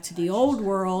and go back to the old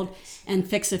world and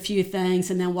fix a few things.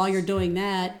 And then while you're doing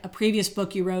that, a previous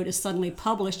book you wrote is suddenly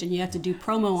published, and you have to do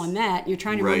promo on that. You're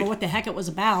trying to remember Right. what the heck it was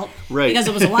about Right. because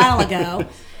it was a while ago.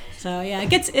 So yeah, it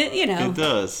gets it. It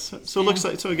does. So it looks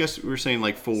like. So I guess we were saying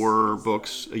like 4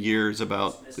 books a year is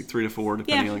about like 3 to 4,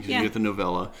 depending on because you get the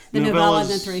novella. The novella and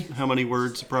Novella's then 3. How many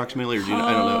words approximately, or do you,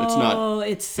 I don't know.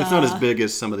 It's not. It's not as big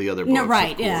as some of the other books. No,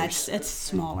 right? of Yeah, course. it's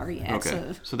smaller. Yeah. Okay.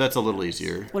 So that's a little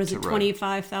easier. What is to it? write.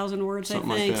 25,000 words, Something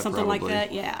I like think, that, something like probably.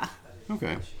 that. Yeah.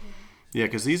 Okay. Yeah,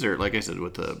 because these are, like I said,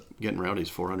 with the Getting Rowdy's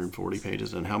 440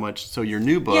 pages, and how much? So your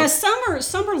new book. Yeah, some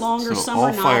are longer, So some all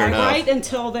are not. fired I up. write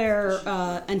until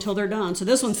they're done. So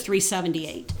this one's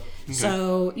 378. Okay.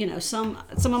 So some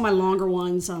of my longer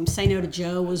ones, Say No to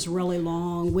Joe was really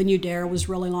long. When You Dare was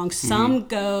really long. Some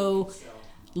go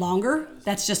longer.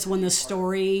 That's just when the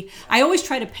story. I always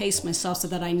try to pace myself so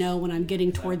that I know when I'm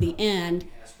getting toward the end.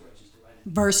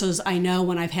 Versus I know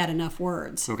when I've had enough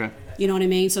words. Okay. You know what I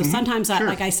mean? So sometimes Sure.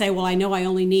 I say, well, I know I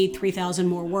only need 3,000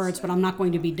 more words, but I'm not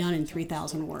going to be done in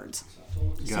 3,000 words.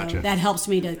 Gotcha. So that helps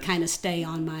me to kind of stay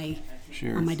on my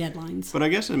Sure. on my deadlines. But I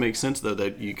guess it makes sense though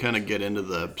that you kind of get into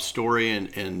the story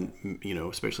and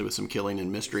especially with some killing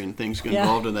and mystery and things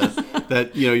involved in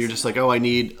that you're just like, oh, I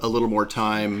need a little more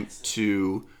time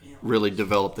to really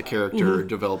develop the character,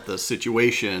 develop the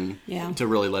situation to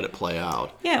really let it play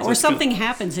out. Yeah, so or something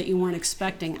happens that you weren't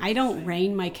expecting. I don't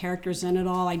rein my characters in at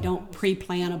all. I don't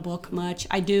pre-plan a book much.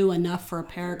 I do enough for a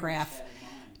paragraph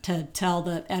to tell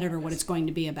the editor what it's going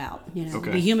to be about.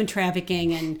 The human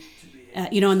trafficking, and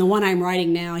and the one I'm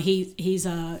writing now, he's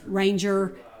a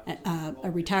ranger,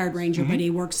 a retired ranger, but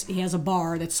he has a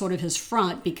bar that's sort of his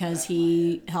front because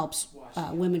he helps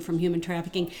women from human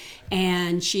trafficking,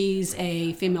 and she's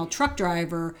a female truck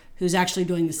driver who's actually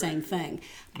doing the same thing.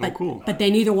 But, cool. But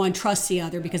they neither one trusts the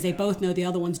other because they both know the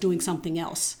other one's doing something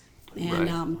else.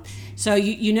 And so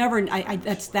you never.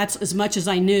 That's as much as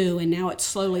I knew, and now it's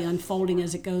slowly unfolding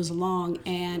as it goes along.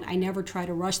 And I never try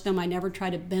to rush them. I never try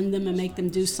to bend them and make them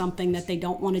do something that they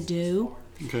don't want to do.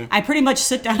 Okay. I pretty much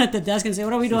sit down at the desk and say,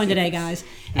 "What are we doing today, guys?"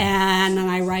 And then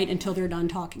I write until they're done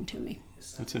talking to me.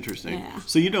 That's interesting. Yeah.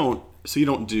 So you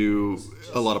don't do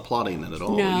a lot of plotting in it at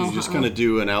all. No, you just kind of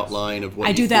do an outline of what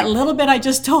I do that little bit I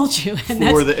just told you. And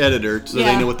for the editor, so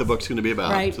they know what the book's going to be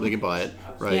about, Right. so they can buy it.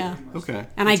 Right. Yeah. Okay.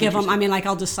 And I give them.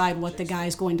 I'll decide what the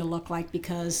guy's going to look like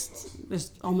because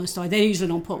there's almost they usually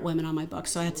don't put women on my book,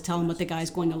 so I have to tell them what the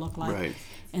guy's going to look like. Right.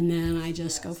 And then I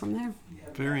just go from there.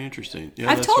 Very interesting. Yeah,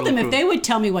 I've told really them cool. if they would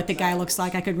tell me what the guy looks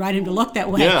like, I could write him to look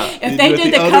that way. Yeah, if you they do it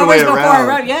did the the other covers way before around.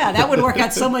 I wrote, that would work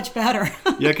out so much better.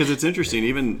 Yeah, because it's interesting.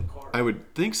 Even I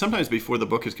would think sometimes before the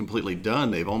book is completely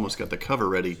done, they've almost got the cover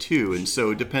ready too. And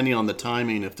so depending on the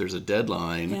timing, if there's a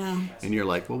deadline, and you're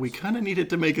like, well, we kind of need it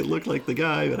to make it look like the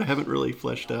guy, but I haven't really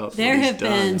fleshed out. There what he's have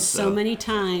been done, so many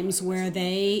times where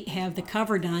they have the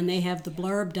cover done, they have the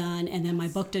blurb done, and then my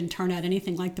book didn't turn out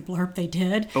anything like the blurb they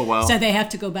did. Oh, wow. So they have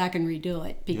to go back and redo it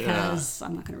because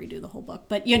I'm not going to redo the whole book.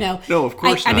 But No, of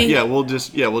course not. I mean, we'll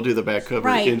do the back cover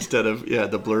instead of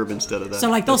the blurb instead of that. So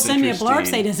like they'll That's send me a blurb,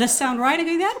 interesting. say, "Does this sound right?" I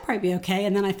go, "That'll probably be okay."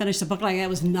 And then I finish the book like that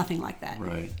was nothing like that.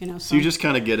 Right. So you just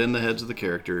kind of get in the heads of the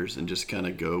characters and just kind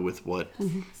of go with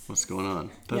what's going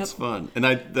on. That's fun. And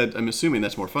I'm assuming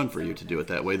that's more fun for you to do it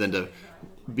that way than to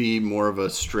be more of a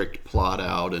strict plot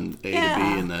out and A to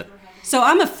B and that. So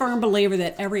I'm a firm believer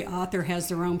that every author has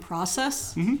their own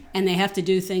process, and they have to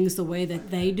do things the way that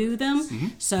they do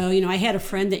them. So, I had a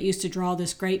friend that used to draw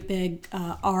this great big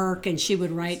arc, and she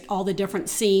would write all the different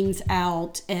scenes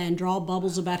out and draw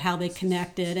bubbles about how they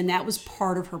connected, and that was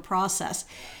part of her process.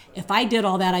 If I did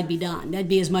all that, I'd be done. That'd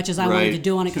be as much as I wanted to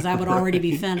do on it because I would already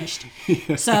be finished.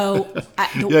 So,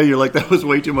 you're like, that was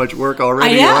way too much work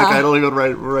already. You're like, I don't even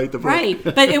write the book. Right,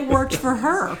 but it worked for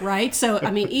her, right? So,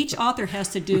 each author has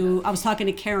to do. I was talking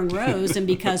to Karen Rose, and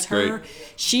because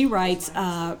she writes,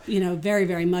 very,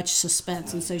 very much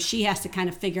suspense, and so she has to kind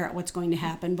of figure out what's going to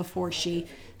happen before she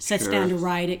sits down to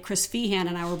write it. Chris Feehan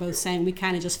and I were both saying we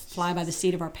kind of just fly by the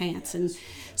seat of our pants, and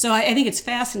so I think it's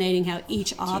fascinating how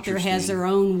each author has their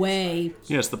own way.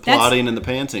 Yes, the plotting and the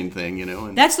pantsing thing,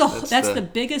 And that's the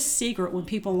biggest secret when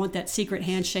people want that secret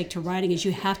handshake to writing is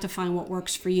you have to find what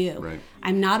works for you. Right.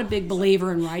 I'm not a big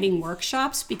believer in writing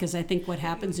workshops because I think what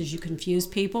happens is you confuse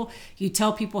people. You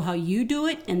tell people how you do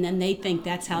it, and then they think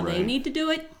that's how they need to do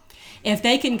it. If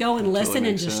they can go and listen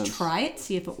and just try it,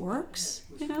 see if it works,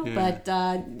 But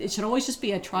it should always just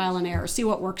be a trial and error. See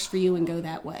what works for you and go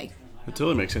that way. It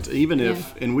totally makes sense. Even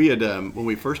if, and we had, when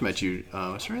we first met you,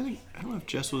 I don't know if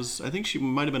Jess was, I think she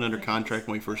might have been under contract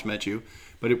when we first met you,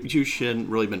 but she hadn't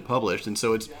really been published. And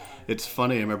so it's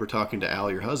funny, I remember talking to Al,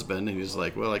 your husband, and he's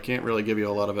like, well, I can't really give you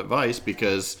a lot of advice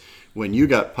because when you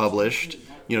got published,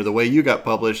 the way you got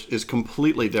published is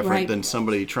completely different than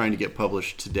somebody trying to get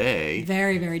published today.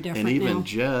 Very, very different. And even now.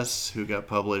 Jess, who got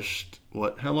published,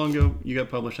 how long ago you got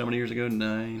published? How many years ago? 9?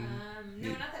 No,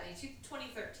 not that many.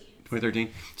 2013. 2013.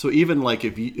 So even like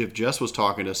if Jess was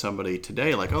talking to somebody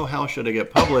today, like, oh, how should I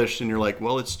get published? And you're like,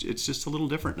 well, it's just a little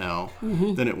different now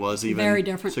than it was even very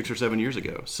different. 6 or 7 years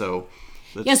ago. So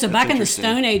so back in the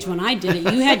Stone Age when I did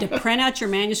it, you had to print out your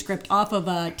manuscript off of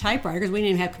a typewriter because we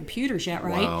didn't even have computers yet,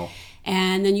 right? Wow.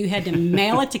 And then you had to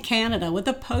mail it to Canada with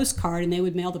a postcard, and they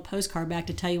would mail the postcard back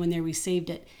to tell you when they received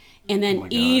it. And then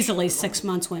easily 6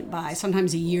 months went by,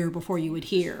 sometimes a year before you would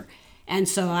hear. And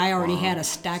so I already had a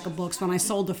stack of books. When I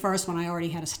sold the first one, I already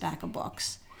had a stack of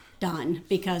books done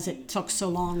because it took so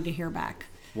long to hear back.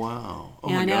 Wow. Oh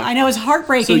yeah, my I know. It was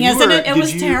heartbreaking, isn't it? It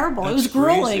was terrible. It was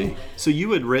grueling. Crazy. So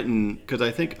you had written, because I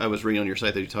think I was reading on your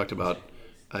site that you talked about,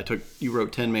 you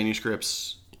wrote 10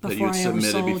 manuscripts that you had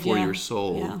submitted before you were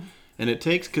sold. Yeah. And it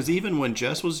takes, because even when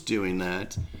Jess was doing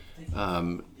that,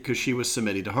 because she was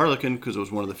submitting to Harlequin, because it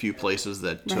was one of the few places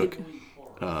that took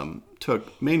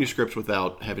took manuscripts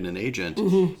without having an agent,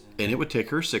 and it would take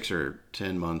her 6 or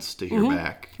 10 months to hear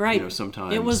back. Right.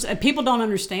 Sometimes it was. People don't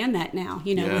understand that now.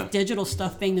 Yeah. With digital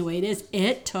stuff being the way it is,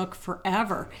 it took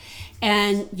forever,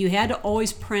 and you had to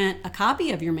always print a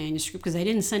copy of your manuscript because they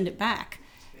didn't send it back.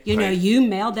 Right. You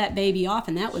mailed that baby off,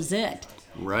 and that was it.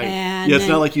 Right. And it's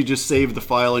not like you just save the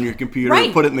file on your computer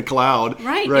and put it in the cloud.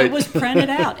 Right. It was printed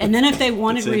out. And then if they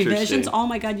wanted That's revisions, oh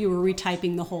my God, you were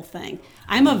retyping the whole thing.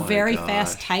 I'm a very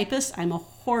fast typist. I'm a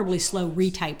horribly slow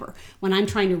retyper. When I'm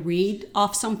trying to read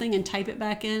off something and type it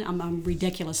back in, I'm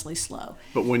ridiculously slow.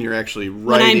 But when you're actually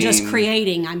writing... When I'm just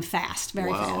creating, I'm fast,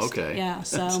 very fast. Wow, okay. Yeah,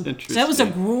 so that was a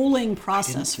grueling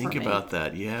process for me. Think about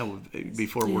that. Yeah,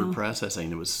 before word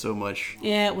processing, it was so much...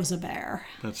 Yeah, it was a bear.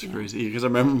 That's crazy. Because I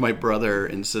remember my brother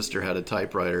and sister had a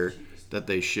typewriter that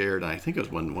they shared. And I think it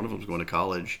was when one of them was going to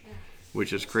college,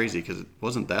 which is crazy because it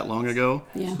wasn't that long ago.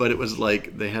 Yeah. But it was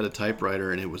like they had a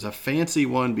typewriter, and it was a fancy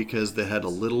one because they had a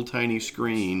little tiny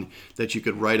screen that you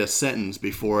could write a sentence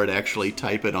before it actually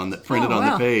type it printed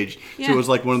on the page. Yeah. So it was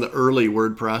like one of the early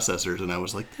word processors, and I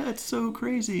was like, that's so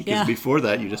crazy. Because before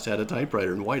that, you just had a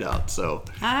typewriter and whiteout. So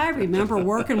I remember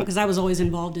working because I was always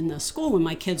involved in the school when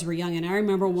my kids were young, and I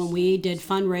remember when we did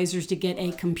fundraisers to get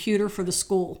a computer for the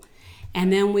school.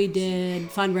 And then we did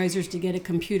fundraisers to get a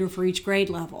computer for each grade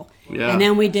level. Yeah. And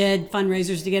then we did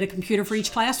fundraisers to get a computer for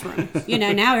each classroom.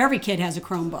 Now every kid has a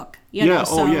Chromebook.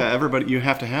 Everybody, you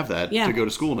have to have that to go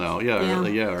to school now. Or an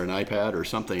iPad or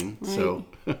something. Right. So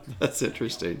that's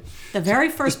interesting. The very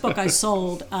first book I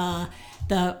sold,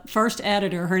 the first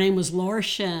editor, her name was Laura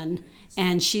Shin,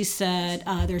 and she said,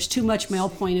 there's too much male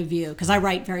point of view, because I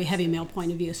write very heavy male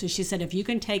point of view. So she said, if you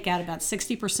can take out about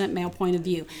 60% male point of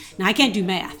view. Now, I can't do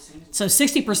math. So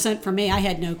 60% for me, I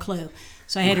had no clue.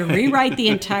 So I had to rewrite the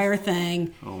entire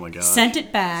thing. Oh, my God. Sent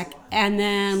it back, and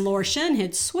then Laura Shin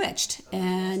had switched.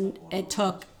 And it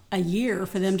took a year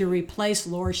for them to replace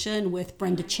Laura Shin with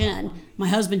Brenda Chen. My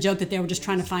husband joked that they were just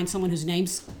trying to find someone whose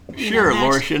name's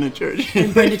Laura Shin and Church.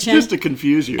 And Brenda Chen. Just to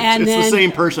confuse you. And it's the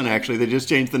same person, actually. They just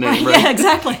changed the name, right? Yeah,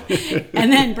 exactly.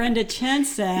 And then Brenda Chen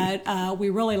said, we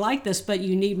really like this, but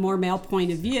you need more male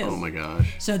point of view. Oh, my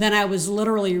gosh. So then I was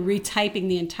literally retyping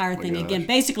the entire thing again.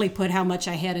 Basically put how much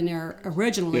I had in there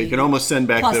originally. Yeah, you can almost send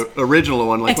back the original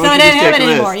one. Like, so I didn't have it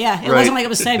anymore. Yeah, it wasn't like it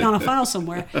was saved on a file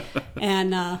somewhere.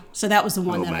 And so that was the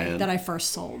one that I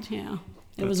first sold. Yeah,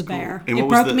 it was a bear. It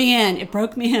broke me in. It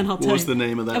broke me in. I'll tell you. What was the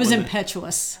name of that? It was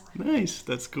Impetuous. Nice.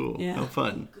 That's cool. Yeah. Oh,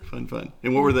 fun.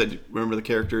 And what were remember the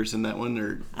characters in that one?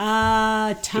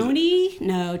 Or Tony?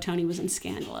 No, Tony was in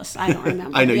Scandalous. I don't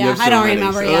remember. I know you have so many.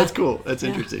 Remember. Oh, that's cool. That's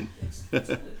interesting.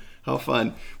 How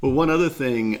fun. Well, one other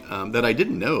thing that I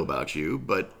didn't know about you,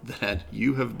 but that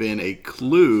you have been a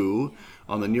clue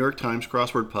on the New York Times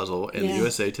crossword puzzle and the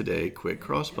USA Today quick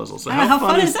cross puzzle. So how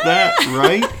fun is that,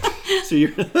 right? So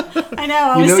I know.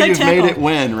 I was so you've tickled. made it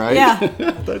when, right? Yeah.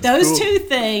 That's those cool. two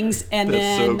things, and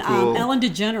then so cool. Ellen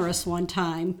DeGeneres one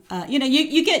time.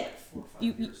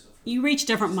 You reach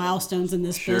different milestones in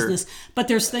this business, but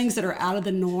there's things that are out of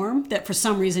the norm that for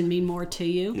some reason mean more to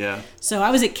you. Yeah. So I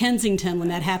was at Kensington when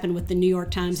that happened with the New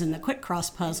York Times and the quick cross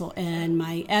puzzle, and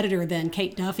my editor then,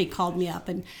 Kate Duffy, called me up,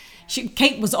 and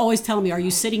Kate was always telling me, "Are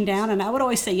you sitting down?" And I would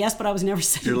always say yes, but I was never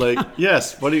sitting down. You're like,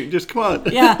 yes. What do you just come on?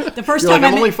 Yeah. The first You're time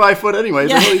like, I'm only 5 foot anyway.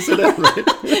 Yeah. So really sit down,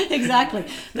 right? Exactly.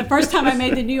 The first time I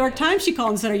made the New York Times, she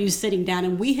called and said, "Are you sitting down?"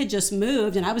 And we had just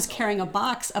moved, and I was carrying a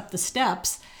box up the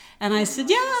steps. And I said,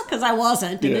 yeah, because I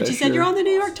wasn't. And then she said, you're on the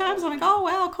New York Times. I'm like, oh,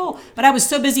 wow, cool. But I was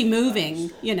so busy moving,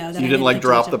 that you I didn't like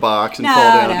drop the box and fall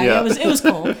down. No, yeah. it was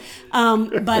cool.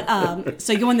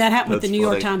 So when that happened with the New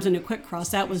York funny. Times and the Quick Cross,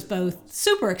 that was both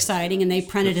super exciting, and they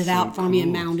printed it out for me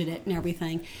and mounted it and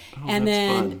everything. And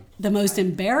then fun. The most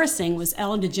embarrassing was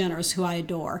Ellen DeGeneres, who I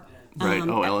adore. Right.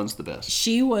 Ellen's the best.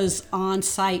 She was on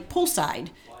site, poolside,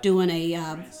 doing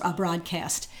a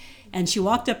broadcast. And she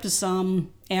walked up to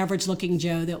some average-looking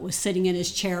Joe that was sitting in his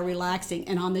chair relaxing,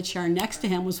 and on the chair next to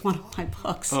him was one of my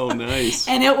books. Oh, nice.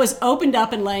 And it was opened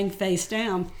up and laying face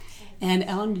down. And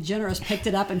Ellen DeGeneres picked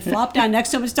it up and flopped down next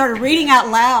to him and started reading out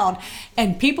loud.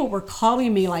 And people were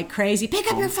calling me like crazy,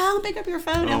 pick up your phone, pick up your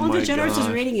phone. Ellen DeGeneres is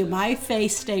reading you. My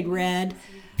face stayed red.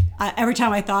 Every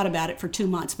time I thought about it for 2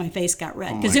 months, my face got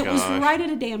red because it was right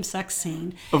at a damn sex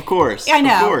scene. Of course. I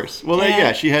know. Of course.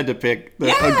 Well, she had to pick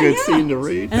a good scene to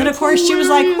read. And then, of course, she was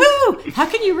like, woo, how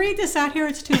can you read this out here?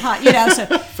 It's too hot.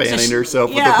 So, Fanning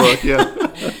herself with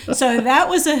the book, So that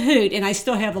was a hoot, and I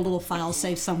still have a little file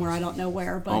saved somewhere. I don't know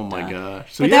where, but oh my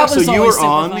gosh! So but yeah, that so was you always were super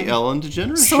on fun. the Ellen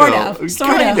DeGeneres Sort show, of.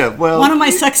 kind of. Well, one of my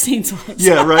sex scenes was.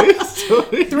 Yeah, right. So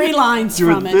 3 lines you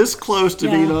were from it. this close to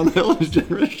Yeah. being on the Ellen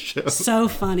DeGeneres show. So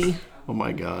funny. Oh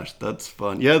my gosh, that's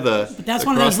fun. Yeah, but That's the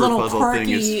one of those crossword little puzzle thing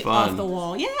is quirky fun. off the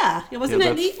wall. Yeah, it wasn't Yeah,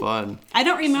 that that's neat. fun. I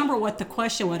don't remember what the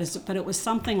question was, but it was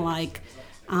something like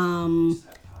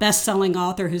best-selling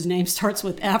author whose name starts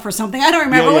with F or something. I don't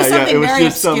remember. It was something very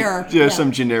obscure.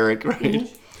 Some generic, right?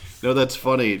 Mm-hmm. No, that's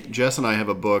funny. Jess and I have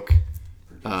a book,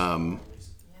 and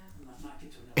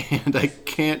I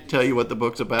can't tell you what the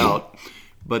book's about.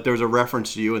 But there's a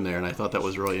reference to you in there, and I thought that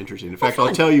was really interesting. In fact,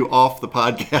 I'll tell you off the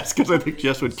podcast because I think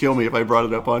Jess would kill me if I brought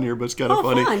it up on here. But it's kind of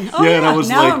funny. Fun. Oh, yeah, and I was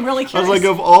now like, I'm really curious. I was like,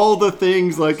 of all the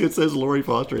things, like it says Lori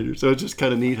Foster in here, so it's just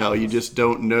kind of neat how you just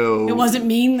don't know. It wasn't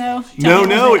mean though.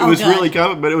 It was good. really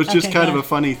common, but it was just Okay, kind of good. a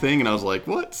funny thing, and I was like,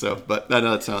 what? So, but I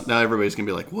know it sounds now everybody's gonna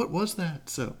be like, what was that?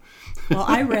 So, Well,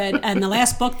 I read, and the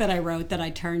last book that I wrote that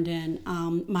I turned in,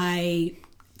 my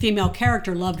female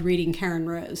character loved reading Karen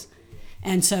Rose.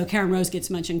 And so Karen Rose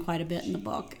gets mentioned quite a bit in the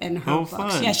book and her books.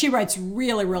 Fun. Yeah, she writes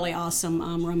really, really awesome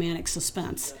romantic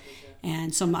suspense.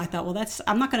 And so I thought, well,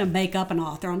 I'm not going to make up an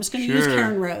author. I'm just going to use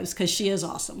Karen Rose because she is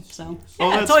awesome. So yeah,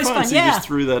 that's it's always fun. fun. So yeah, you just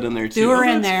threw that in there too. threw her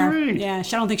that's in there. Great. Yeah, I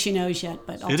don't think she knows yet,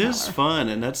 but I'll it tell is her. fun,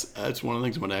 and that's one of the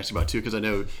things I'm going to ask you about too, because I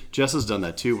know Jess has done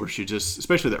that too, where she just,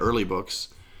 especially the early books,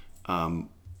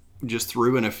 just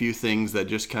threw in a few things that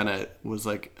just kind of was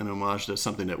like an homage to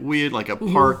something that we had, like a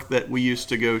park that we used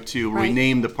to go to. Right. We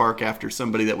named the park after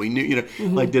somebody that we knew,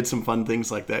 like did some fun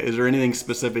things like that. Is there anything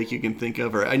specific you can think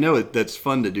of? Or I know that's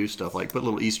fun to do stuff like put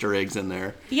little Easter eggs in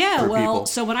there. Yeah, for well, people.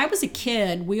 so when I was a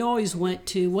kid, we always went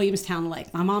to Williamstown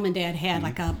Lake. My mom and dad had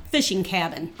like a fishing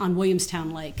cabin on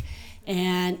Williamstown Lake.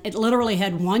 And it literally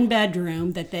had one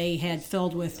bedroom that they had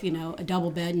filled with, a double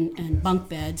bed and bunk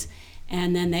beds.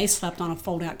 And then they slept on a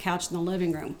fold-out couch in the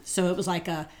living room. So it was like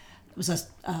a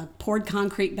poured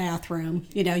concrete bathroom.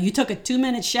 You took a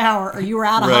 2-minute shower or you were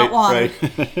out of hot water.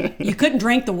 Right. You couldn't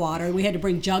drink the water. We had to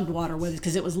bring jugged water with us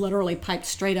because it was literally piped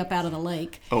straight up out of the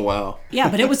lake. Oh, wow. Yeah,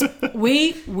 but it was,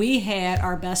 we had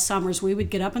our best summers. We would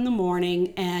get up in the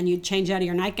morning and you'd change out of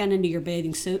your nightgown into your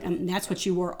bathing suit. And that's what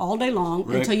you wore all day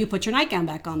long until you put your nightgown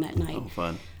back on that night. Oh,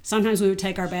 fun. Sometimes we would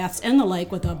take our baths in the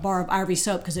lake with a bar of Ivory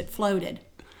soap because it floated.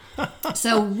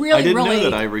 So really, I didn't really, know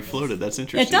that Ivory floated. That's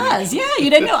interesting. it does. Yeah, you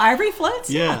didn't know Ivory floats?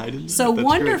 Yeah, I didn't know So that. That's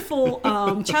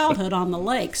wonderful childhood on the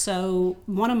lake. So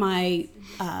one of my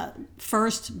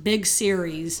first big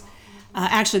series,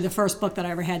 actually the first book that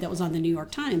I ever had that was on the New York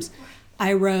Times,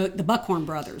 I wrote the Buckhorn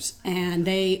Brothers, and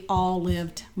they all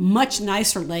lived much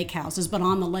nicer lake houses, but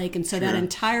on the lake. And so that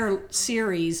entire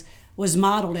series was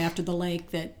modeled after the lake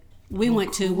that we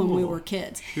went to when we were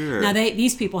kids. Sure. Now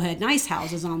these people had nice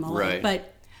houses on the lake, Right. but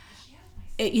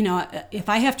if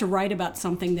I have to write about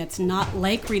something that's not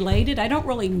lake related, I don't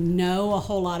really know a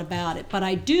whole lot about it, but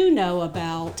I do know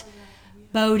about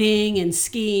boating and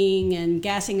skiing and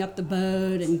gassing up the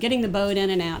boat and getting the boat in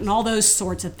and out and all those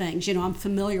sorts of things. I'm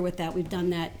familiar with that. We've done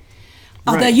that.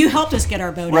 Although you helped us get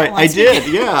our boat out. Right, I last did.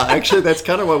 weekend. Yeah, actually, that's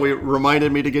kind of why we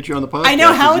reminded me to get you on the podcast. I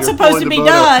know how it's you're supposed pulling to the be boat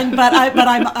up. done,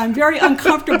 but I'm very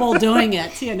uncomfortable doing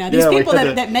it. These Yeah, we people had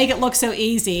to- that make it look so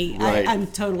easy, Right. I'm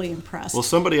totally impressed. Well,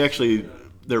 somebody actually,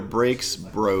 their brakes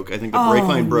broke. I think the brake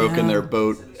line broke, and their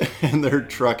boat and their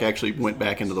truck actually went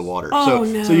back into the water. Oh,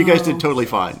 So you guys no. did totally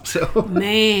fine. So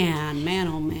Man,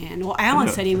 oh man. Well, Alan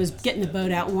said he was getting the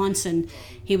boat out once and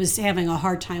he was having a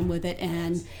hard time with it,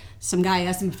 and some guy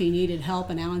asked him if he needed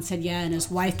help, and Alan said yeah, and his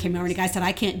wife came over, and the guy said,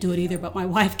 I can't do it either, but my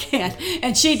wife can,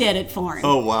 and she did it for him.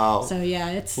 Oh wow. So yeah,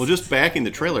 it's... Well, just backing the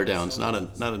trailer down is not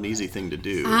an easy thing to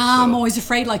do. I'm so. always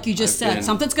afraid, like you just I've said, been-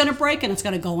 something's going to break and it's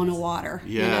going to go in the water.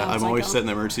 Yeah, It's I'm like, always oh. setting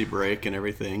the emergency brake and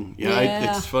everything. Yeah,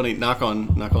 Yeah. it's funny. Knock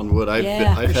on wood. I've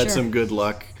for had sure. some good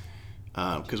luck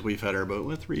because we've had our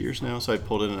boat 3 years now, so I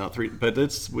pulled in and out 3. But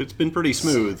it's been pretty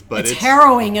smooth. But It's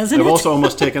harrowing, isn't I've it? also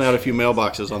almost taken out a few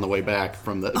mailboxes on the way back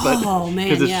from the. But, Oh, man,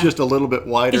 because it's yeah. just a little bit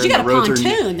wider. 'Cause you and got the a roads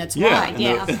pontoon that's wide,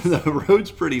 yeah. and the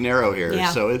road's pretty narrow here,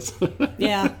 Yeah. so it's.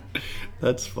 Yeah.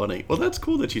 That's funny. Well, that's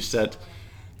cool that you set.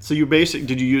 So you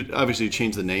obviously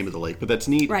change the name of the lake, but that's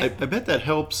neat. Right. I bet that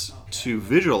helps to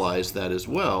visualize that as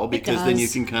well, because then you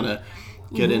does. can kind of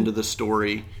get into the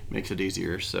story, makes it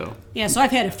easier. So Yeah, so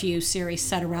I've had a few series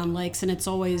set around lakes, and it's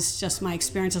always just my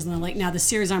experiences in the lake. Now, the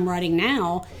series I'm writing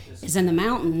now is in the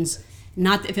mountains.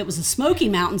 Not if it was the Smoky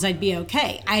Mountains, I'd be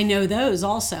okay. I know those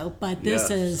also, but this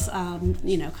Yeah. is,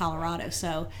 Colorado.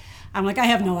 So I'm like, I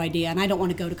have no idea, and I don't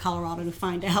want to go to Colorado to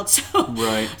find out. So,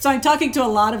 Right. So I'm talking to a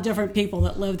lot of different people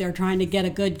that live there, trying to get a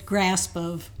good grasp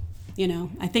of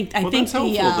I think that's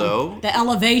helpful, though. the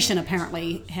elevation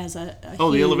apparently has a the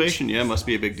huge, elevation, must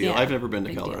be a big deal. Yeah, I've never been to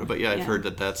big Colorado, deal. but I've Yeah. heard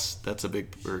that's a big,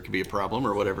 or it could be a problem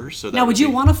or whatever. So that Now, would you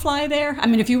be- want to fly there? I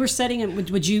mean, if you were sitting,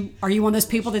 would you? Are you one of those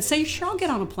people that say, "Sure, I'll get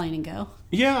on a plane and go"?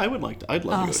 Yeah, I would like to. I'd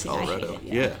love to go see, to I hate Colorado. it,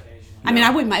 yeah. Yeah. I mean,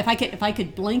 I wouldn't mind if I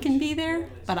could blink and be there,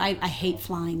 but I hate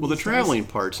flying. Well, the these days. traveling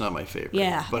part's not my favorite.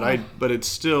 Yeah. But it's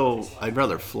still, I'd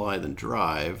rather fly than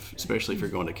drive, especially if you're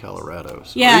going to Colorado.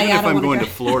 So Yeah, even yeah, I if don't I'm wanna going go.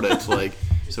 to Florida, it's like,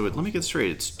 let me get straight.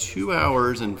 It's 2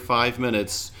 hours and 5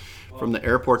 minutes from the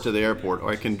airport to the airport, or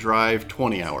I can drive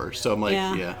 20 hours. So I'm like,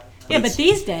 yeah. But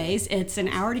these days it's an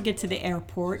hour to get to the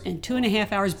airport and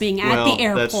 2.5 hours being at Well, the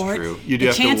airport. that's true. You do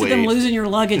the have to chance of them wait. losing your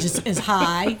luggage is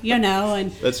high,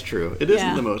 and That's true. It isn't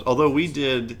Yeah. the most. Although we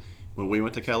did, when we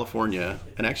went to California,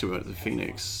 and actually we went to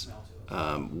Phoenix,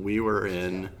 we were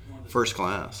in first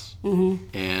class. Mm-hmm.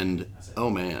 And, oh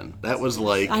man, that was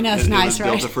like, I know, it's nice, it was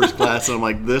right? Delta first class, and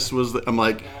I'm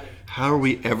like, how are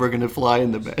we ever going to fly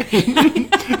in the back,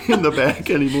 in the back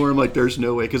anymore? I'm like, there's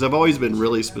no way. Because I've always been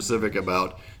really specific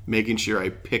about making sure I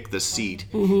pick the seat.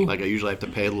 Mm-hmm. Like I usually have to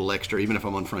pay a little extra, even if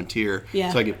I'm on Frontier,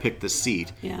 Yeah. so I can pick the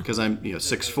seat. Yeah. Because I'm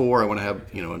 6'4", I want to have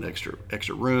an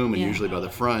extra room, and Yeah. usually by the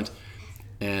front.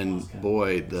 And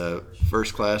boy, the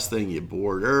first class thing, you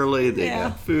board early. They Yeah.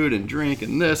 got food and drink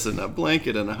and this and a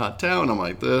blanket and a hot towel. And I'm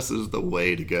like, this is the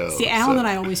way to go. See, Alan and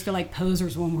I always feel like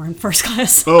posers when we're in first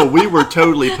class. Oh, we were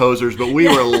totally posers, but we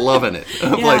were loving it.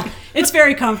 I'm Yeah, like, it's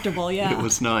very comfortable. Yeah. it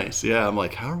was nice. Yeah, I'm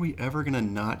like, how are we ever gonna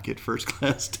not get first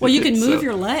class tickets? Well, you can move So-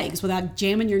 your legs without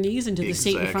jamming your knees into the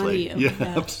seat in front of you. Yeah,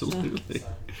 absolutely.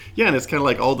 Yeah, and it's kind of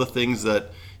like all the things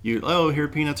that here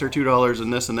peanuts are $2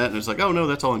 and this and that, and it's like, oh no,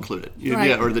 that's all included. Right.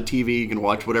 Yeah, or the TV, you can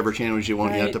watch whatever channels you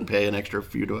want. You have Right. to pay an extra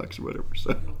few bucks or whatever.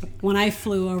 So When I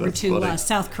flew over That's to funny. Mm-hmm.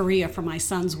 South Korea for my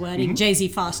son's wedding, Jay-Z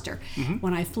Foster,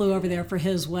 when I flew over there for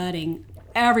his wedding,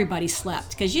 everybody slept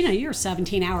because you're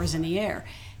 17 hours in the air.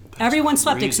 Everyone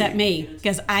slept crazy. except me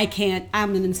because I can't.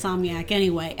 I'm an insomniac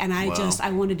anyway, and I Wow.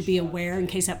 I wanted to be aware in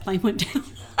case that plane went down.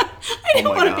 I didn't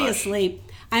my want to be gosh. asleep.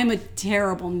 I'm a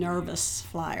terrible nervous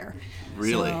flyer.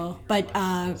 Really? So, but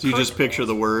So you just picture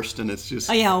the worst, and it's just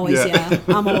oh yeah, always yeah.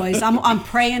 I'm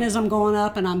praying as I'm going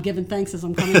up, and I'm giving thanks as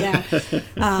I'm coming down.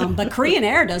 But Korean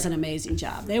Air does an amazing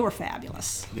job. They were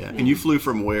fabulous. Yeah. And you flew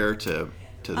from where to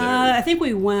there? I think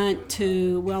we went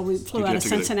to we flew you out have of to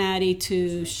go to- Cincinnati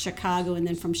to Chicago, and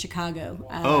then from Chicago.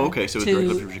 Oh, okay. So it was to-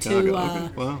 directly from Chicago. to,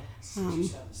 Okay. Wow.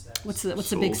 What's the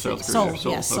Seoul, big city? South Korea.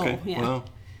 Seoul. Yeah, Seoul. Okay. Yeah. Wow.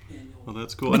 Well,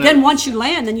 that's cool. But And then once you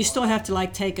land, then you still have to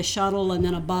take a shuttle and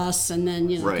then a bus, and then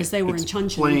because right. they were It's in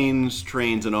Chuncheon. planes,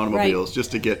 trains, and automobiles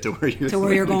just to get to where you're To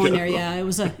where you're to going go. there, yeah, it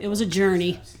was a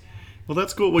journey. Well,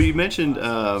 that's cool. Well, you mentioned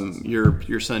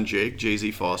your son Jake,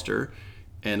 Jay-Z Foster,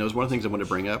 and it was one of the things I wanted to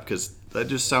bring up because that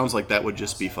just sounds like that would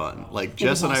just be fun. Like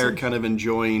Jess and I are awesome. kind of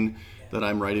enjoying that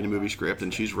I'm writing a movie script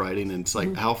and she's writing, and it's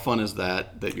like, how fun is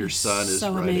that your son is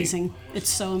so writing? amazing. It's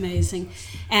so amazing.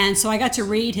 And so I got to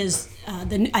read his, I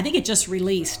think it just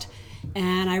released,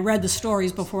 and I read the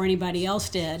stories before anybody else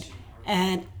did,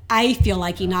 and I feel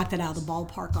like he knocked it out of the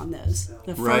ballpark on those.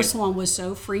 The first Right. one was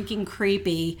so freaking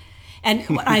creepy. And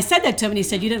when I said that to him, and he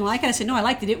said, "You didn't like it?" I said, "No, I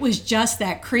liked it. It was just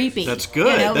that creepy." That's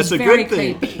good. It That's was a very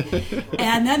good thing. creepy.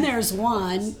 And then there's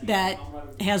one that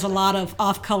has a lot of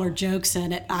off-color jokes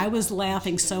in it. I was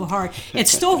laughing so hard.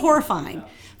 It's still horrifying,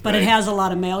 but Right. it has a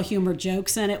lot of male humor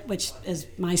jokes in it, which is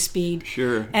my speed.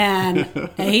 Sure. And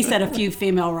he said a few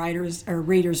female writers or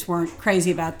readers weren't crazy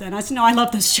about that. And I said, "No, I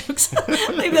love those jokes.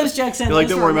 Leave those jokes in." You're like,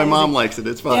 Those don't were worry, my mom amazing. likes it.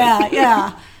 It's fine. Yeah,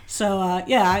 yeah. So,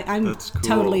 I'm That's cool.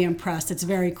 totally impressed. It's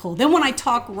very cool. Then when I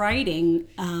talk writing,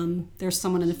 there's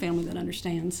someone in the family that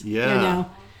understands. Yeah, So,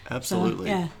 absolutely.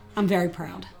 yeah, I'm very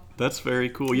proud. That's very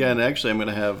cool. Yeah, and actually, I'm going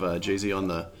to have Jay-Z on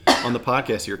the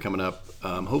podcast here coming up.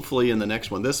 Hopefully, in the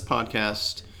next one. This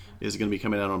podcast is going to be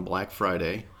coming out on Black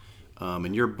Friday.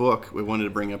 And your book, we wanted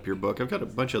to bring up your book. I've got a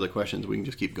bunch of other questions. We can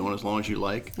just keep going as long as you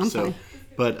like. I'm fine.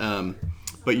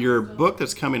 But your book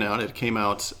that's coming out, it came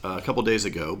out a couple days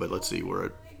ago. But let's see,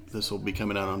 this will be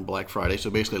coming out on Black Friday. So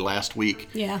basically, last week.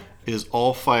 Yeah. Is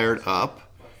All Fired Up.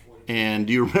 And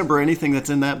do you remember anything that's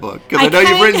in that book? Because I I know you've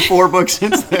kinda- written 4 books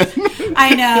since then.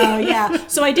 I know, yeah.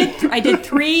 So I did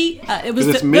 3. It was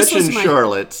It's this Mitch was and my,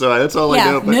 Charlotte, so that's all I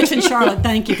Yeah, know. But Mitch and Charlotte,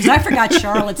 thank you. Because I forgot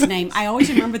Charlotte's name. I always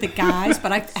remember the guys,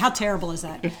 but how terrible is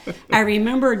that? I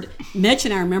remembered Mitch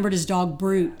and I remembered his dog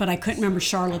Brute, but I couldn't remember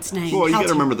Charlotte's name. well, you How got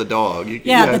to remember the dog.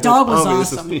 Yeah, the dog was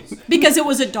this awesome is- because it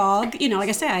was a dog. Like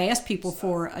I say, I asked people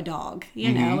for a dog,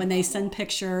 and they send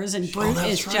pictures, and Brute Oh, that's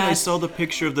is right. I just saw the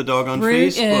picture of the dog on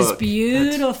Brute Facebook. is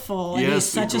beautiful, and Yes, he's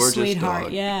such a gorgeous sweetheart.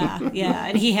 dog. Yeah,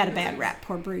 and he had a bad rat,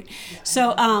 poor brute.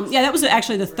 So that was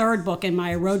actually the third book in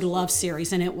my Road to Love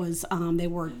series, and it was they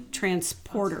were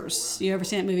transporters. You ever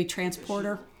seen that movie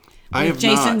Transporter? I have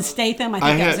Jason not. Statham, I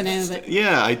think that was the name of it.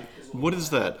 Yeah, what is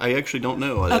that? I actually don't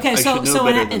know. Okay, so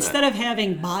instead that. of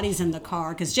having bodies in the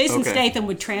car, because Jason Statham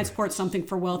would transport something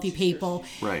for wealthy people.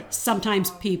 Right.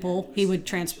 Sometimes people he would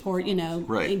transport.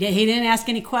 Right. He didn't ask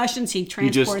any questions. He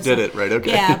transported. He just did it, right?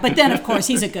 Okay. Yeah, but then of course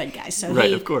he's a good guy, so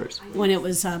right, of course. When it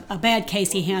was a bad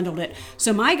case, he handled it.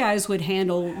 So my guys would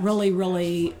handle really,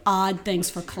 really odd things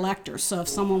for collectors. So if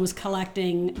someone was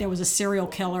collecting, there was a serial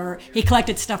killer. He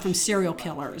collected stuff from serial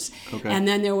killers, and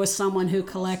then there was someone who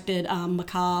collected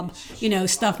macabre.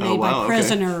 Stuff made by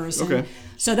prisoners. Okay.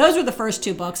 So those were the first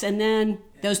two books. And then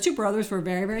those two brothers were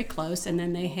very, very close. And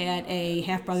then they had a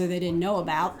half-brother they didn't know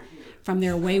about from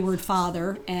their wayward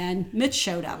father. And Mitch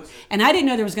showed up. And I didn't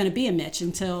know there was going to be a Mitch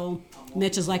until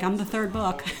Mitch is like, I'm the third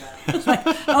book. I was like,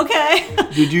 okay.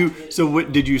 Did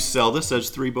you sell this as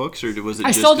 3 books, or was it?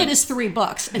 I sold it as 3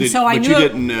 books, and so I knew. But you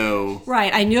didn't know.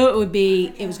 Right, I knew it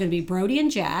was going to be Brody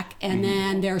and Jack, and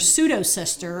then their pseudo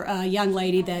sister, a young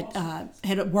lady that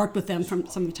had worked with them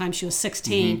from the time she was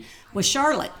 16, was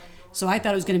Charlotte. So I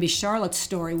thought it was going to be Charlotte's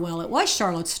story. Well, it was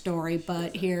Charlotte's story,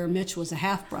 but here Mitch was a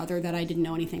half-brother that I didn't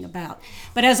know anything about.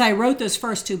 But as I wrote those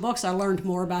first 2 books, I learned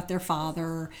more about their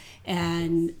father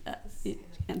and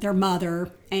their mother,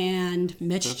 and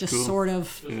Mitch That's just cool. sort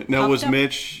of. Now, was up.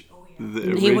 Mitch?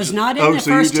 He was not in the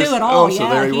first 2 at all. So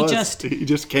there he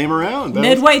just came around.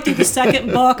 Midway through the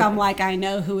second book, I'm like, I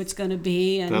know who it's going to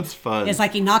be. And that's fun. It's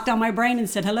like he knocked on my brain and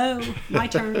said, "Hello, my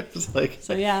turn." It's like,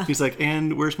 so yeah. He's like,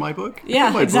 and where's my book? Yeah,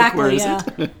 my exactly.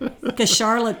 Book? Where is it? Because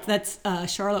Charlotte,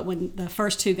 Charlotte. When the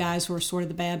first 2 guys were sort of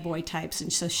the bad boy types,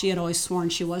 and so she had always sworn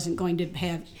she wasn't going to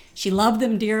have. She loved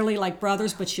them dearly, like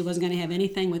brothers, but she wasn't going to have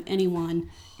anything with anyone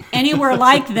anywhere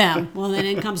like them. Well, then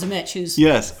in comes Mitch, who's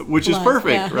which is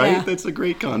perfect, right? Yeah. That's a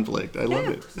great conflict. I love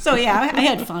it. So yeah, I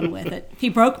had fun with it. He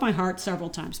broke my heart several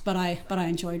times, but I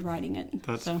enjoyed writing it.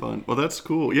 That's fun. Well, that's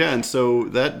cool. Yeah, and so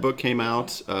that book came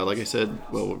out, like I said,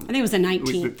 I think it was the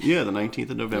 19th. Yeah, the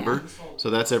 19th of November. Yeah. So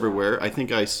that's everywhere. I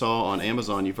think I saw on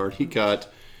Amazon you've already got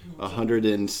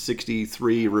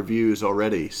 163 reviews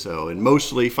already, so, and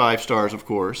mostly 5 stars, of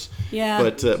course. Yeah.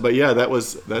 But yeah,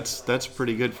 that's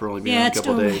pretty good for only being a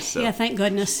couple days. So. Yeah, thank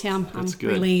goodness. Yeah, I'm good.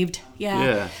 relieved.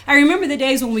 Yeah. I remember the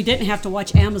days when we didn't have to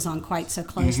watch Amazon quite so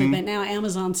closely, but now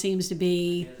Amazon seems to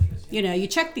be, you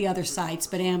check the other sites,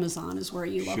 but Amazon is where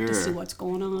you look to see what's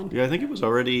going on. Yeah, I think it was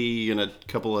already in a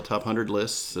couple of top 100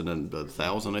 lists and then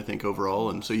 1,000, I think,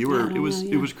 overall. And so you were, it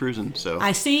was cruising. So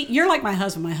I see. You're like my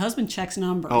husband. My husband checks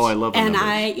numbers. Oh, I love the numbers.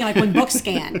 And like when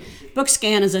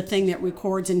BookScan is a thing that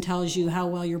records and tells you how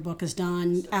well your book is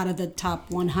done out of the top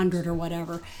 100 or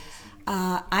whatever.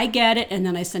 I get it, and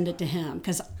then I send it to him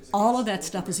because all of that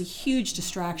stuff is a huge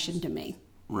distraction to me.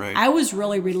 Right. I was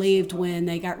really relieved when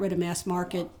they got rid of mass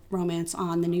market romance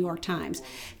on the New York Times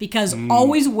because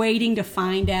always waiting to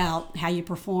find out how you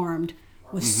performed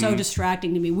was so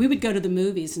distracting to me. We would go to the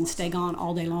movies and stay gone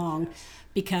all day long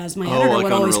because my editor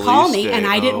would always call me, and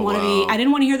I didn't want to be. I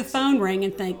didn't want to hear the phone ring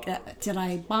and think, "Did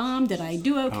I bomb? Did I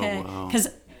do okay?" Because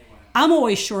I'm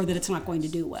always sure that it's not going to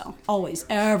do well. Always,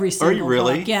 every single book. Are you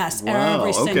really? Book. Yes, wow,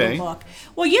 every single book.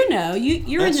 Well, you're That's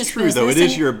in this true, business. Though. It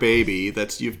is your baby.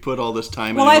 You've put all this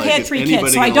time. Well, in. I've had 3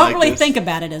 kids, so I don't really think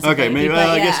about it as a baby. Maybe.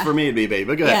 I guess for me it'd be a baby.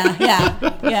 But go ahead.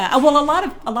 Yeah. Well,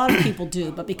 a lot of people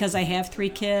do, but because I have 3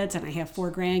 kids and I have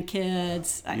 4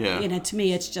 grandkids, to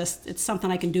me it's something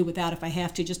I can do without if I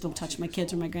have to. Just don't touch my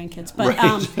kids or my grandkids. But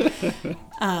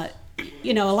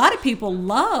a lot of people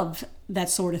love that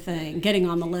sort of thing, getting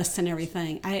on the lists and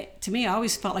everything. To me, I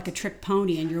always felt like a trick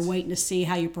pony, and you're waiting to see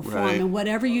how you perform. Right. And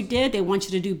whatever you did, they want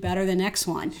you to do better the next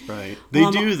one. Right.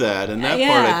 They do that, and that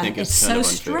part I think is kind of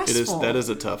unfair. Stressful. That is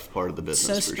a tough part of the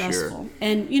business so for stressful. sure.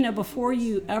 And before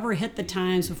you ever hit the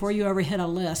Times, before you ever hit a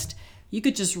list, you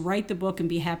could just write the book and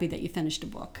be happy that you finished a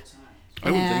book. I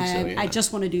would think so, yeah. I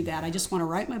just want to do that. I just want to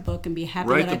write my book and be happy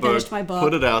that I finished my book.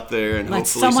 Put it out there, and let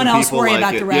hopefully someone some else people worry like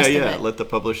about it. the rest of it. Let the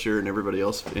publisher and everybody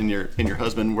else and your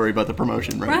husband worry about the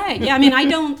promotion, right? Right. Yeah. I mean, I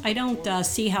don't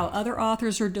see how other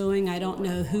authors are doing. I don't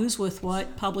know who's with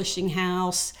what publishing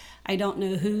house. I don't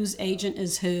know whose agent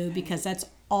is who, because that's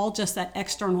all just that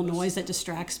external noise that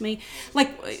distracts me.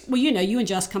 Like, well, you and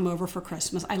Jess come over for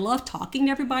Christmas. I love talking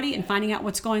to everybody and finding out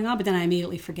what's going on, but then I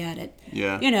immediately forget it.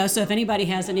 Yeah. So if anybody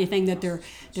has anything that they're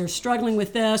struggling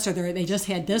with this, or they just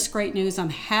had this great news, I'm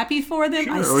happy for them.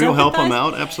 Sure. Or you'll help them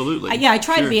out. Absolutely. I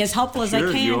try to be as helpful as I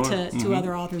can to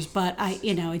other authors, but I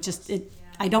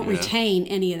don't retain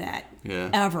any of that.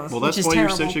 ever. Well, that's which is why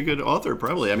terrible. you're such a good author,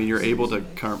 probably. I mean, you're able to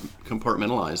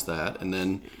compartmentalize that and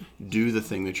then do the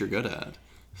thing that you're good at.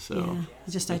 So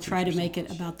I try to make it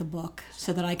about the book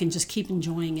so that I can just keep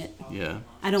enjoying it. Yeah.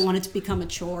 I don't want it to become a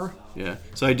chore. Yeah.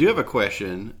 So I do have a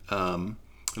question. I don't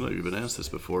know if you've been asked this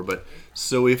before, but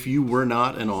so if you were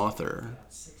not an author,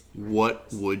 what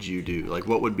would you do? Like,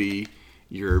 what would be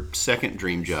your second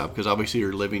dream job? Because obviously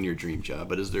you're living your dream job,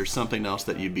 but is there something else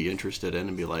that you'd be interested in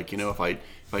and be like, if I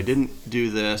didn't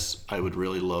do this, I would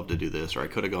really love to do this, or I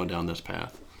could have gone down this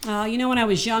path? When I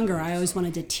was younger, I always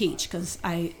wanted to teach because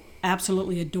I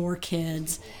absolutely adore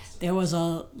kids. There was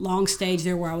a long stage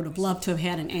there where I would have loved to have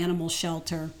had an animal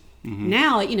shelter. Mm-hmm.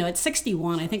 Now, at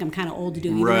 61, I think I'm kind of old to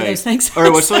do either of those things. All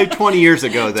right, well, so like 20 years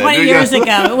ago then. 20 years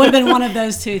ago. It would have been one of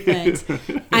those two things.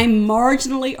 I'm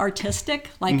marginally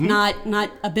artistic, like not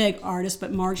a big artist,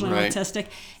 but marginally artistic.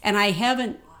 And I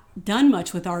haven't done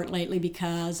much with art lately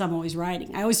because I'm always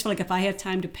writing. I always feel like if I have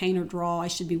time to paint or draw, I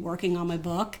should be working on my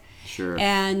book. Sure.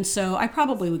 And so I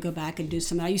probably would go back and do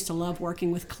some. I used to love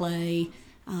working with clay.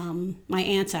 My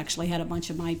aunts actually had a bunch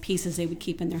of my pieces they would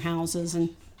keep in their houses, and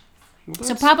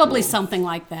so probably something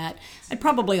like that. I'd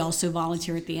probably also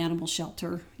volunteer at the animal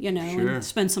shelter, and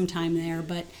spend some time there.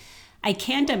 But I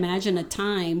can't imagine a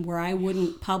time where I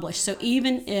wouldn't publish. So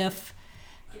even if,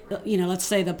 let's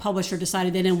say the publisher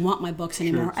decided they didn't want my books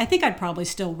anymore, I think I'd probably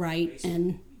still write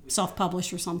and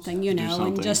self-publish or something,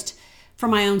 and just for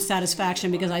my own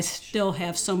satisfaction, because I still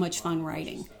have so much fun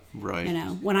writing. Right.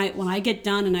 When I get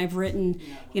done and I've written,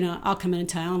 I'll come in and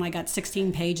tell them I got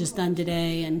 16 pages done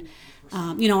today, and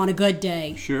on a good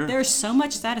day. Sure. There's so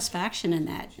much satisfaction in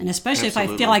that, and especially if I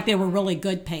feel like they were really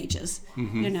good pages.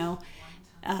 Mm-hmm.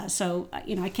 So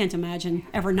I can't imagine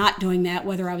ever not doing that,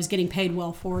 whether I was getting paid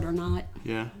well for it or not.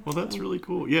 Yeah. Well, that's really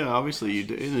cool. Yeah. Obviously, you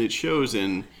do, and it shows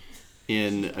in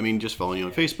just following you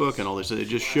on Facebook and all this, it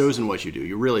just shows in what you do.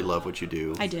 You really love what you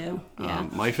do. I do. Yeah.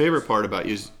 My favorite part about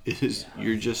you is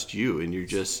you're just you, and you're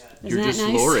just nice?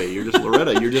 Lori, you're just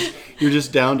Loretta, you're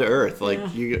just down to earth. Like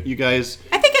you guys.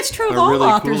 I think it's true of all really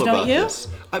authors, cool don't you? This.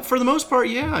 For the most part,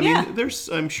 yeah. I mean, there's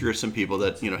I'm sure some people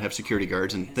that have security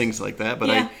guards and things like that,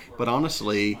 but but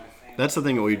honestly, that's the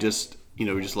thing that we just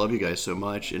love you guys so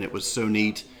much, and it was so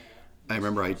neat. I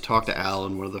remember I talked to Al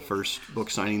in one of the first book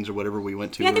signings or whatever we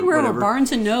went to. Yeah, I think we were at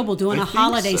Barnes & Noble doing a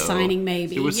holiday signing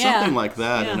maybe. It was something like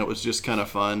that, and it was just kind of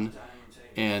fun.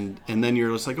 And then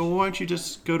you're just like, oh, why don't you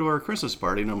just go to our Christmas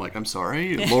party? And I'm like, I'm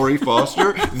sorry, Lori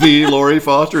Foster, the Lori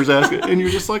Foster is asking. And you're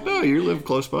just like, no, you live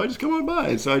close by, just come on by.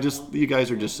 And so you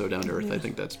guys are just so down to earth. I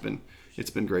think it's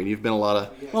been great. You've been a lot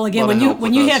of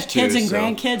when you have kids and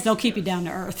grandkids, they'll keep you down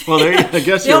to earth. Well, I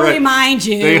guess they'll you're right. remind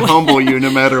you. They humble you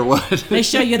no matter what. They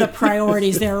show you the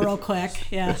priorities there real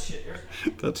quick. Yeah.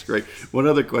 That's great. One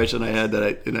other question I had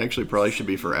and actually probably should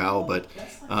be for Al, but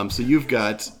so you've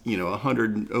got over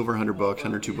 100 books,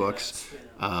 102 books,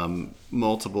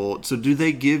 multiple. So do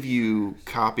they give you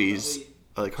copies,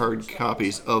 like hard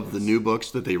copies of the new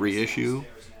books that they reissue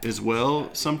as well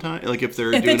sometimes? Like if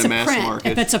they're doing a mass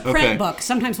market? If it's a print book.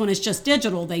 Sometimes when it's just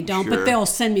digital, they don't, but they'll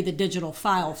send me the digital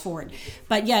file for it.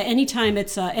 But yeah, anytime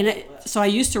it's so I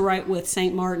used to write with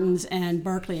St. Martin's and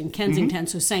Berkeley and Kensington,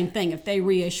 so same thing. If they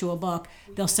reissue a book,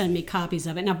 they'll send me copies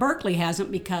of it. Now Berkeley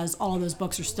hasn't, because all of those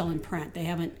books are still in print. They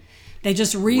haven't. They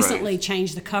just recently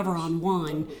changed the cover on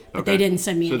one, but they didn't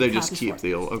send me any copies. So they just keep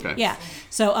the old, Yeah.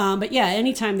 So, but yeah,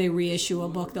 anytime they reissue a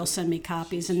book, they'll send me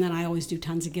copies, and then I always do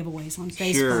tons of giveaways on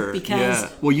Facebook.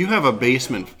 Because well, you have a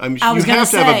basement. You have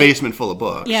to have a basement full of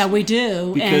books. Yeah, we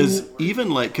do. Because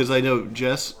because I know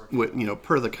Jess,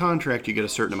 per the contract, you get a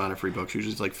certain amount of free books.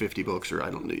 Usually it's like 50 books, or I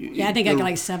don't know. Yeah, I think I got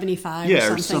like 75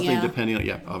 or something.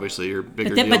 Depending on, obviously you're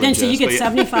bigger. But then so you get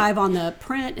 75 on the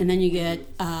print, and then you get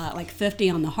like 50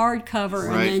 on the hardcover,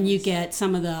 and then you get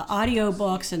some of the audio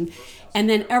books, and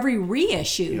then every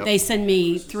reissue they send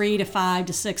me 3 to 5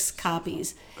 to 6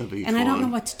 copies, and I don't know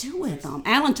what to do with them.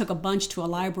 Alan took a bunch to a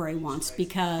library once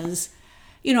because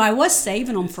I was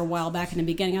saving them for a while back in the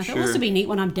beginning. I thought, well, this would be neat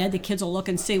when I'm dead. The kids will look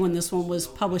and see when this one was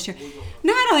published here.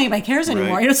 No, I don't think anybody cares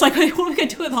anymore. It's like, what are we going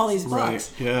to do with all these books?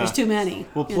 Right. Yeah. There's too many.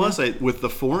 Well, plus, with the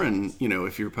foreign,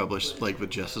 if you're published, like with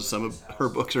Jess, some of her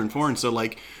books are in foreign. So,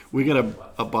 like, we get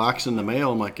a box in the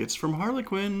mail. I'm like, it's from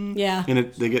Harlequin. Yeah.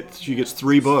 And she gets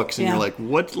 3 books. And you're like,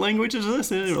 what language is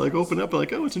this? And they're like, open up.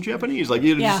 Like, oh, it's in Japanese. Like,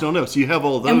 you just don't know. So you have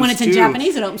all those, and when it's in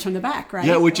Japanese, it opens from the back, right?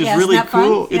 Yeah, which is really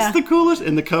cool. Fun? It's the coolest.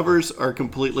 And the covers are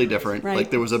completely different. Right. Like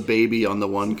there was a baby on the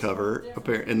one cover,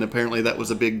 and apparently that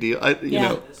was a big deal. I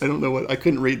don't know I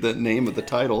couldn't read the name of the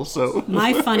title. So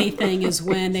my funny thing is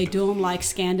when they do them like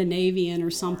Scandinavian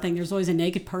or something. There's always a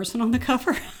naked person on the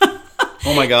cover.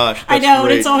 Oh my gosh, I know,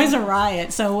 great. and it's always a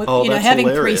riot. So, that's having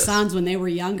hilarious. 3 sons when they were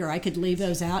younger, I could leave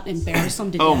those out and embarrass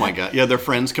them to death. Oh my god, yeah, their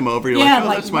friends come over. You're Yeah, like, oh,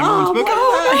 like, that's my mom's book. Mom.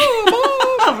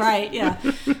 Oh, Right, yeah.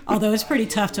 Although it's pretty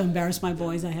tough to embarrass my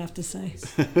boys, I have to say.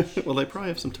 well, they probably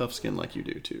have some tough skin like you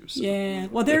do too. So. Yeah.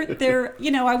 Well, they're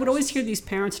I would always hear these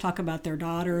parents talk about their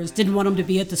daughters, didn't want them to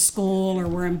be at the school or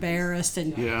were embarrassed.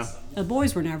 And Yeah. the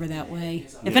boys were never that way.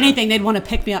 If Yeah. anything, they'd want to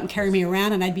pick me up and carry me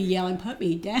around, and I'd be yelling, "Put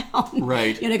me down!"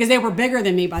 Right. Because they were bigger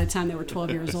than me by the time they were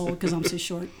 12 years old because I'm so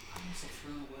short.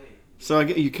 So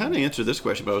you kind of answered this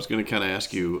question, but I was going to kind of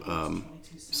ask you.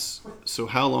 So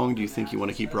how long do you think you want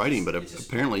to keep writing? But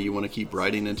apparently you want to keep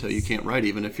writing until you can't write,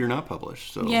 even if you're not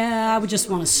published. So Yeah, I would just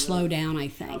want to slow down, I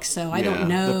think. So I don't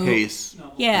know. the pace.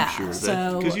 Yeah, I'm sure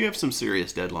so- because you have some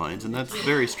serious deadlines, and that's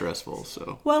very stressful.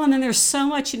 So Well, and then there's so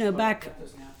much, back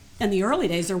in the early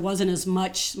days, there wasn't as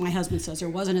much, my husband says, there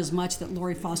wasn't as much that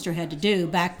Lori Foster had to do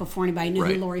back before anybody knew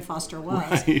Right. who Lori Foster was.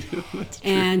 right, that's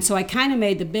true. And so I kind of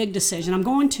made the big decision. I'm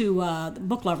going to the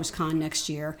Book Lovers Con next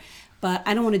year, but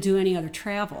I don't want to do any other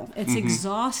travel. It's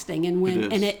exhausting, and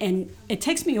It is. and it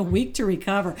takes me a week to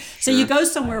recover. So you go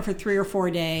somewhere for 3 or 4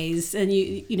 days, and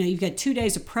you've got 2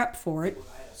 days of prep for it,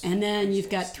 and then you've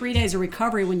got 3 days of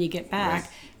recovery when you get back.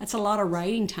 Right. That's a lot of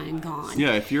writing time gone.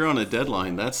 Yeah, if you're on a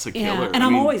deadline, that's the killer. Yeah,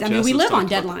 and we Jess live has on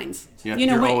talked about- deadlines. Yeah, You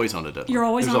know, you're wait, always on a deadline. You're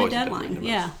always There's on a always deadline, no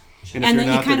yeah. matter. And if And you're then not,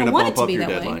 you kind they're of going to want it bump to be up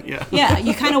your that way. deadline. Yeah,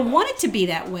 you kind of want it to be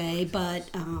that way, but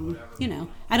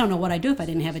I don't know what I'd do if I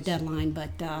didn't have a deadline, but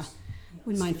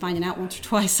wouldn't mind finding out once or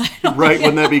twice. Right,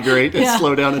 wouldn't that be great? Yeah.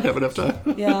 Slow down and have enough time.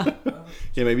 Yeah,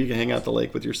 Yeah, maybe you can hang out at the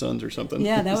lake with your sons or something.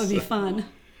 yeah, that would be So- fun.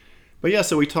 But yeah,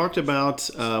 so we talked about,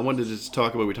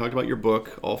 we talked about your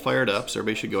book, All Fired Up, so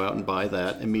everybody should go out and buy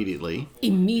that immediately.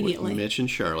 Immediately. With Mitch and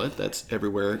Charlotte, that's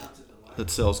everywhere that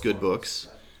sells good books.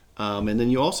 And then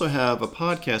you also have a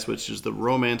podcast, which is the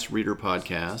Romance Reader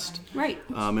Podcast. Right.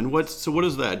 And what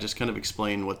is that? Just kind of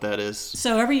explain what that is.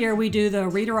 So every year we do the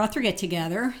reader-author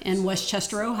get-together in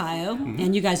Westchester, Ohio,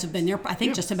 and you guys have been there, I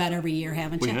think, just about every year,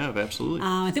 haven't We you? have, absolutely.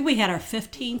 I think we had our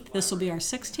 15th. This will be our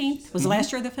 16th. Was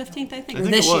last year the 15th, I think? I Or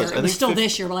think this it was. year. I It think was still 15th.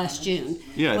 this year, last June.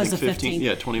 Yeah, I was think the 15th.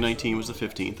 Yeah, 2019 was the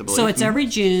 15th, I believe. So it's every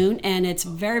June, and it's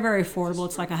very, very affordable.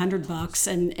 It's like $100,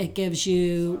 and it gives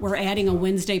you. We're adding a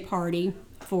Wednesday party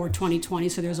for 2020.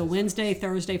 So there's a Wednesday,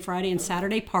 Thursday, Friday, and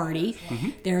Saturday party.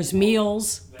 There's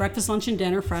meals, breakfast, lunch, and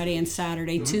dinner Friday and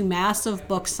Saturday. 2 massive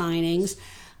book signings.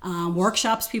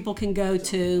 Workshops people can go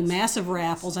to, massive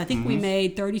raffles. I think we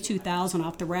made $32,000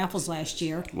 off the raffles last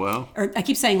year. Wow. Or I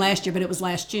keep saying last year, but it was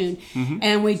last June.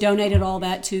 And we donated all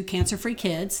that to Cancer Free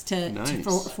Kids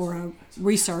Nice. for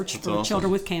research for awesome.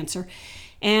 children with cancer.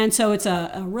 And so it's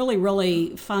a really,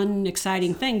 really fun,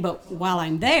 exciting thing. But while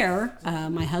I'm there,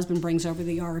 my husband brings over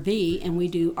the RV, and we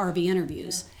do RV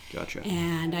interviews. Gotcha.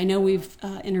 And I know we've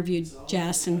interviewed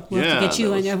Jess, and we'll have Yeah, to get you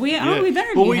that in. was- We've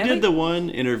interviewed. Well, we haven't did the one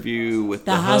interview with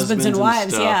the husbands and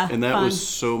wives, stuff, yeah, and that fun. was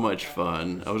so much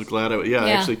fun. I was glad. I Yeah.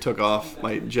 actually took off.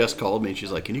 Jess called me, and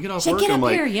she's like, "Can you get off Said, work?" "Get I'm up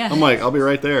like, here," yeah. I'm like, "I'll be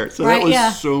right there." So Right, that was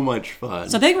yeah. so much fun.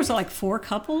 So I think it was like 4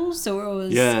 couples. So it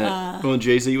was. yeah. Well,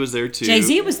 Jay Z was there too.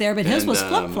 Jay-Z was there, but his And, was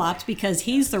flip-flopped because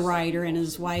he's the writer and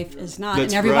his wife is not.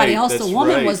 That's And everybody right, else, that's the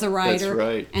woman right, was the that's writer.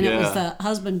 right, And it was yeah. the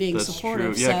husband being That's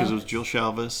supportive. true. Yeah, because so. it was Jill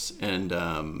Shalvis and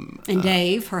And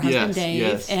Dave, her husband yes, Dave,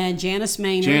 yes. and Janice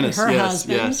Maynard, Janice. her yes,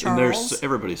 husband yes. And Charles.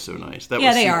 everybody's so nice. That Yeah,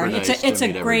 was they super are. Nice It's a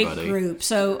to meet great everybody. group.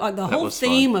 So the whole was fun.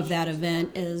 theme of that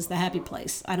event is the happy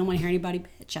place. I don't want to hear anybody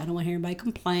bitch. I don't want to hear anybody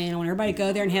complain. I want everybody to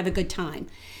go there and have a good time.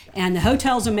 And the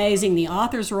hotel's amazing. The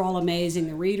authors are all amazing.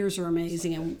 The readers are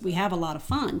amazing, and we have a lot of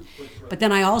fun. But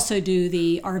then I also do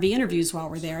the RV interviews while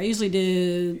we're there. I usually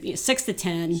do 6 to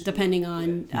 10, depending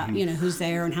on who's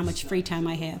there and how much free time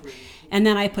I have. And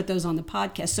then I put those on the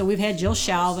podcast. So we've had Jill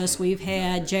Shalvis, we've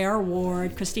had J.R.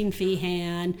 Ward, Christine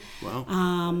Feehan. Wow.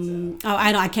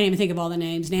 I can't even think of all the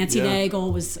names. Nancy Yeah.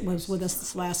 Nagel was with us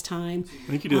this last time.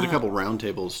 I think you did a couple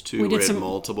roundtables too. we did We had some-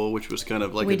 multiple, which was kind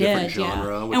of like We a different did,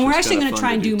 genre. yeah. Which And we're was actually kinda going to fun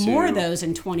try and do more of too. those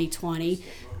in 2020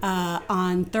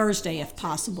 on Thursday if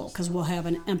possible, because we'll have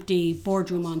an empty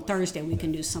boardroom on Thursday. We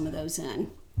can do some of those in.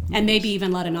 And maybe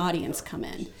even let an audience come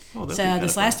in. Oh, that'd So be kinda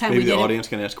this fun. last time maybe we did the it- audience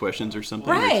can ask questions or something.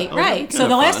 Right, Oh, right. that'd So be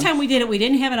the last fun. time we did it, we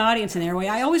didn't have an audience in there.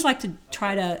 I always like to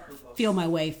try to feel my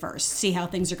way first, see how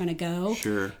things are going to go,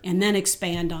 Sure. and then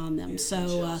expand on them.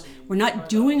 So we're not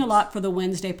doing a lot for the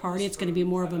Wednesday party. It's going to be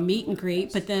more of a meet and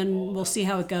greet, but then we'll see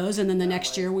how it goes. And then the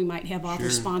next year we might have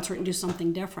authors sponsor it and do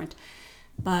something different.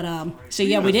 But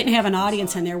we didn't have an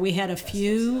audience in there. We had a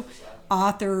few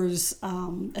authors'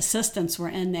 assistants were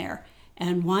in there.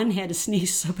 And one had to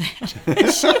sneeze so bad.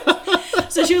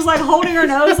 So she was like holding her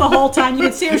nose the whole time. You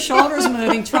could see her shoulders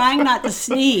moving, trying not to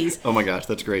sneeze. Oh my gosh,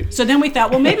 that's great. So then we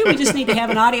thought, well, maybe we just need to have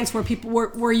an audience where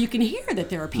where you can hear that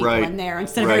there are people in there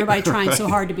instead of everybody trying so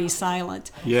hard to be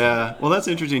silent. Yeah, well, that's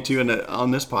interesting too. And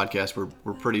on this podcast,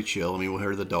 we're pretty chill. I mean, we'll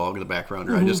hear the dog in the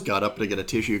background. I just got up to get a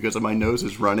tissue because my nose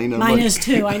is running. Mine is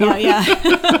too. I know.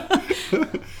 Yeah.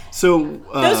 So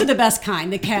those are the best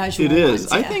kind, the casual. It is.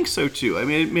 ones, yeah. I think so too. I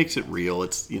mean, it makes it real.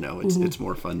 It's it's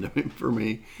more fun for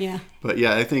me. Yeah. But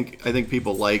yeah, I think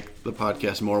people like the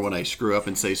podcast more when I screw up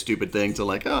and say stupid things. They're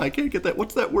like, oh, I can't get that.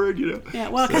 What's that word? Yeah.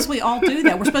 Well, because we all do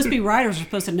that. We're supposed to be writers. We're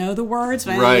supposed to know the words.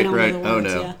 But right. Know the words,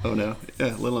 Oh no.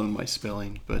 Yeah, a little on my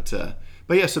spelling, but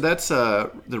yeah. So that's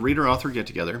the Reader Author Get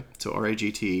Together. So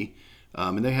RAGT.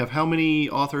 And they have how many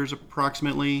authors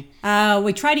approximately?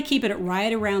 We try to keep it at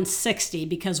right around 60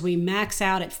 because we max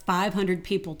out at 500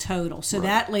 people total. So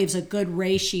that leaves a good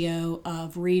ratio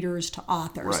of readers to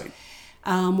authors. Right.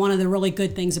 One of the really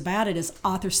good things about it is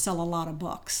authors sell a lot of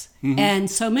books. Mm-hmm. And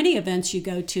so many events you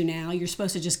go to now, you're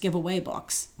supposed to just give away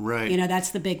books. Right. That's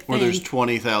the big thing. Or there's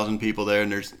 20,000 people there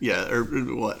and there's, or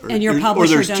what? And your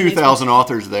publisher or there's 2,000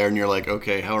 authors there and you're like,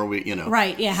 okay, how are we,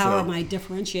 Right, yeah, how am I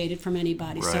differentiated from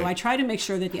anybody? Right. So I try to make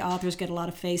sure that the authors get a lot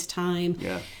of face time.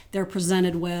 Yeah. They're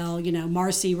presented well.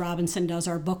 Marcy Robinson does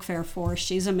our book fair for us.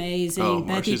 She's amazing. Oh,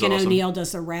 Becky Marcy's awesome. O'Neill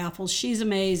does the raffles. She's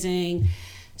amazing.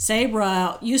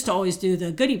 Sabra used to always do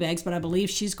the goodie bags, but I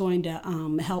believe she's going to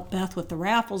help Beth with the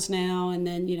raffles now. And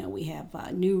then, we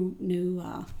have new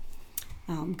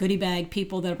goodie bag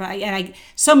people that are,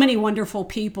 so many wonderful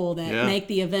people that make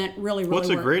the event really Well, it's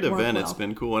a great event. Well. It's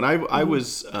been cool. And I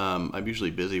was, I'm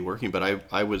usually busy working, but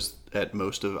I was at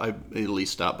most of, I at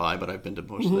least stopped by, but I've been to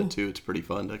most of it too. It's pretty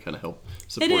fun to kind of help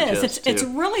support It is. Jess, It's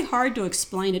really hard to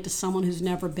explain it to someone who's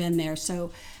never been there.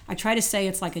 So I try to say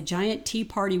it's like a giant tea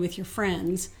party with your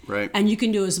friends. Right. And you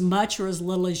can do as much or as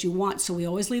little as you want. So we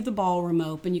always leave the ballroom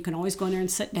open. You can always go in there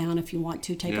and sit down if you want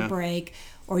to, take a break.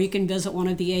 Or you can visit one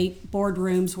of the 8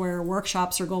 boardrooms where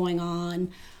workshops are going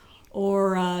on.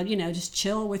 Or, just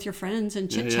chill with your friends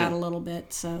and chit-chat a little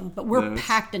bit. So, but we're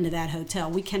packed into that hotel.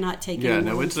 We cannot take any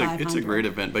more than 500. It's a great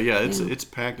event. But it's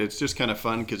packed. It's just kind of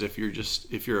fun because if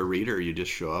you're a reader, you just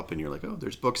show up and you're like, oh,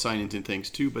 there's book signings and things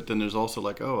too. But then there's also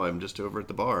like, oh, I'm just over at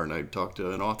the bar and I talked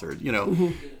to an author,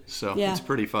 So it's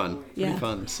pretty fun. Pretty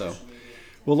fun. So.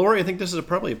 Well, Lori, I think this is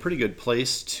probably a pretty good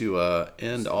place to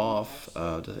end off,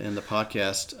 to end the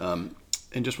podcast. And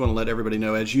just want to let everybody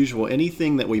know, as usual,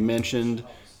 anything that we mentioned,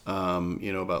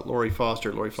 about Lori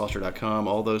Foster, LoriFoster.com,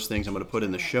 all those things I'm going to put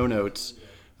in the show notes,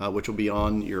 which will be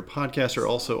on your podcast or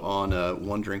also on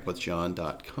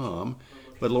OneDrinkWithJohn.com.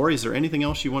 But Lori, is there anything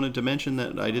else you wanted to mention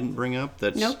that I didn't bring up?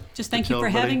 Nope. Just thank you for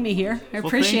having me here. I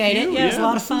appreciate it. Yeah, it was a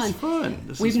lot of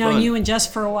fun. We've known you and Jess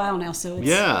for a while now, so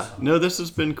it's... this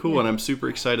has been cool, and I'm super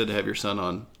excited to have your son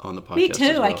on the podcast. Me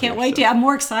too. I can't wait to. I'm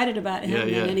more excited about him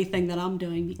than anything that I'm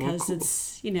doing because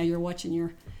it's you're watching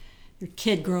your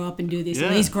kid grow up and do this.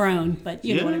 Well, he's grown, but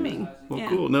you know what I mean. Well,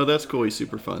 cool. No, that's cool. He's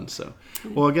super fun. So,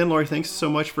 well, again, Lori, thanks so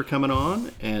much for coming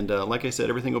on. And like I said,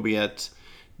 everything will be at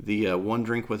the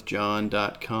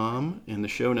OneDrinkWithJohn.com in the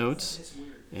show notes.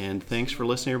 And thanks for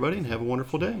listening, everybody, and have a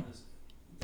wonderful day.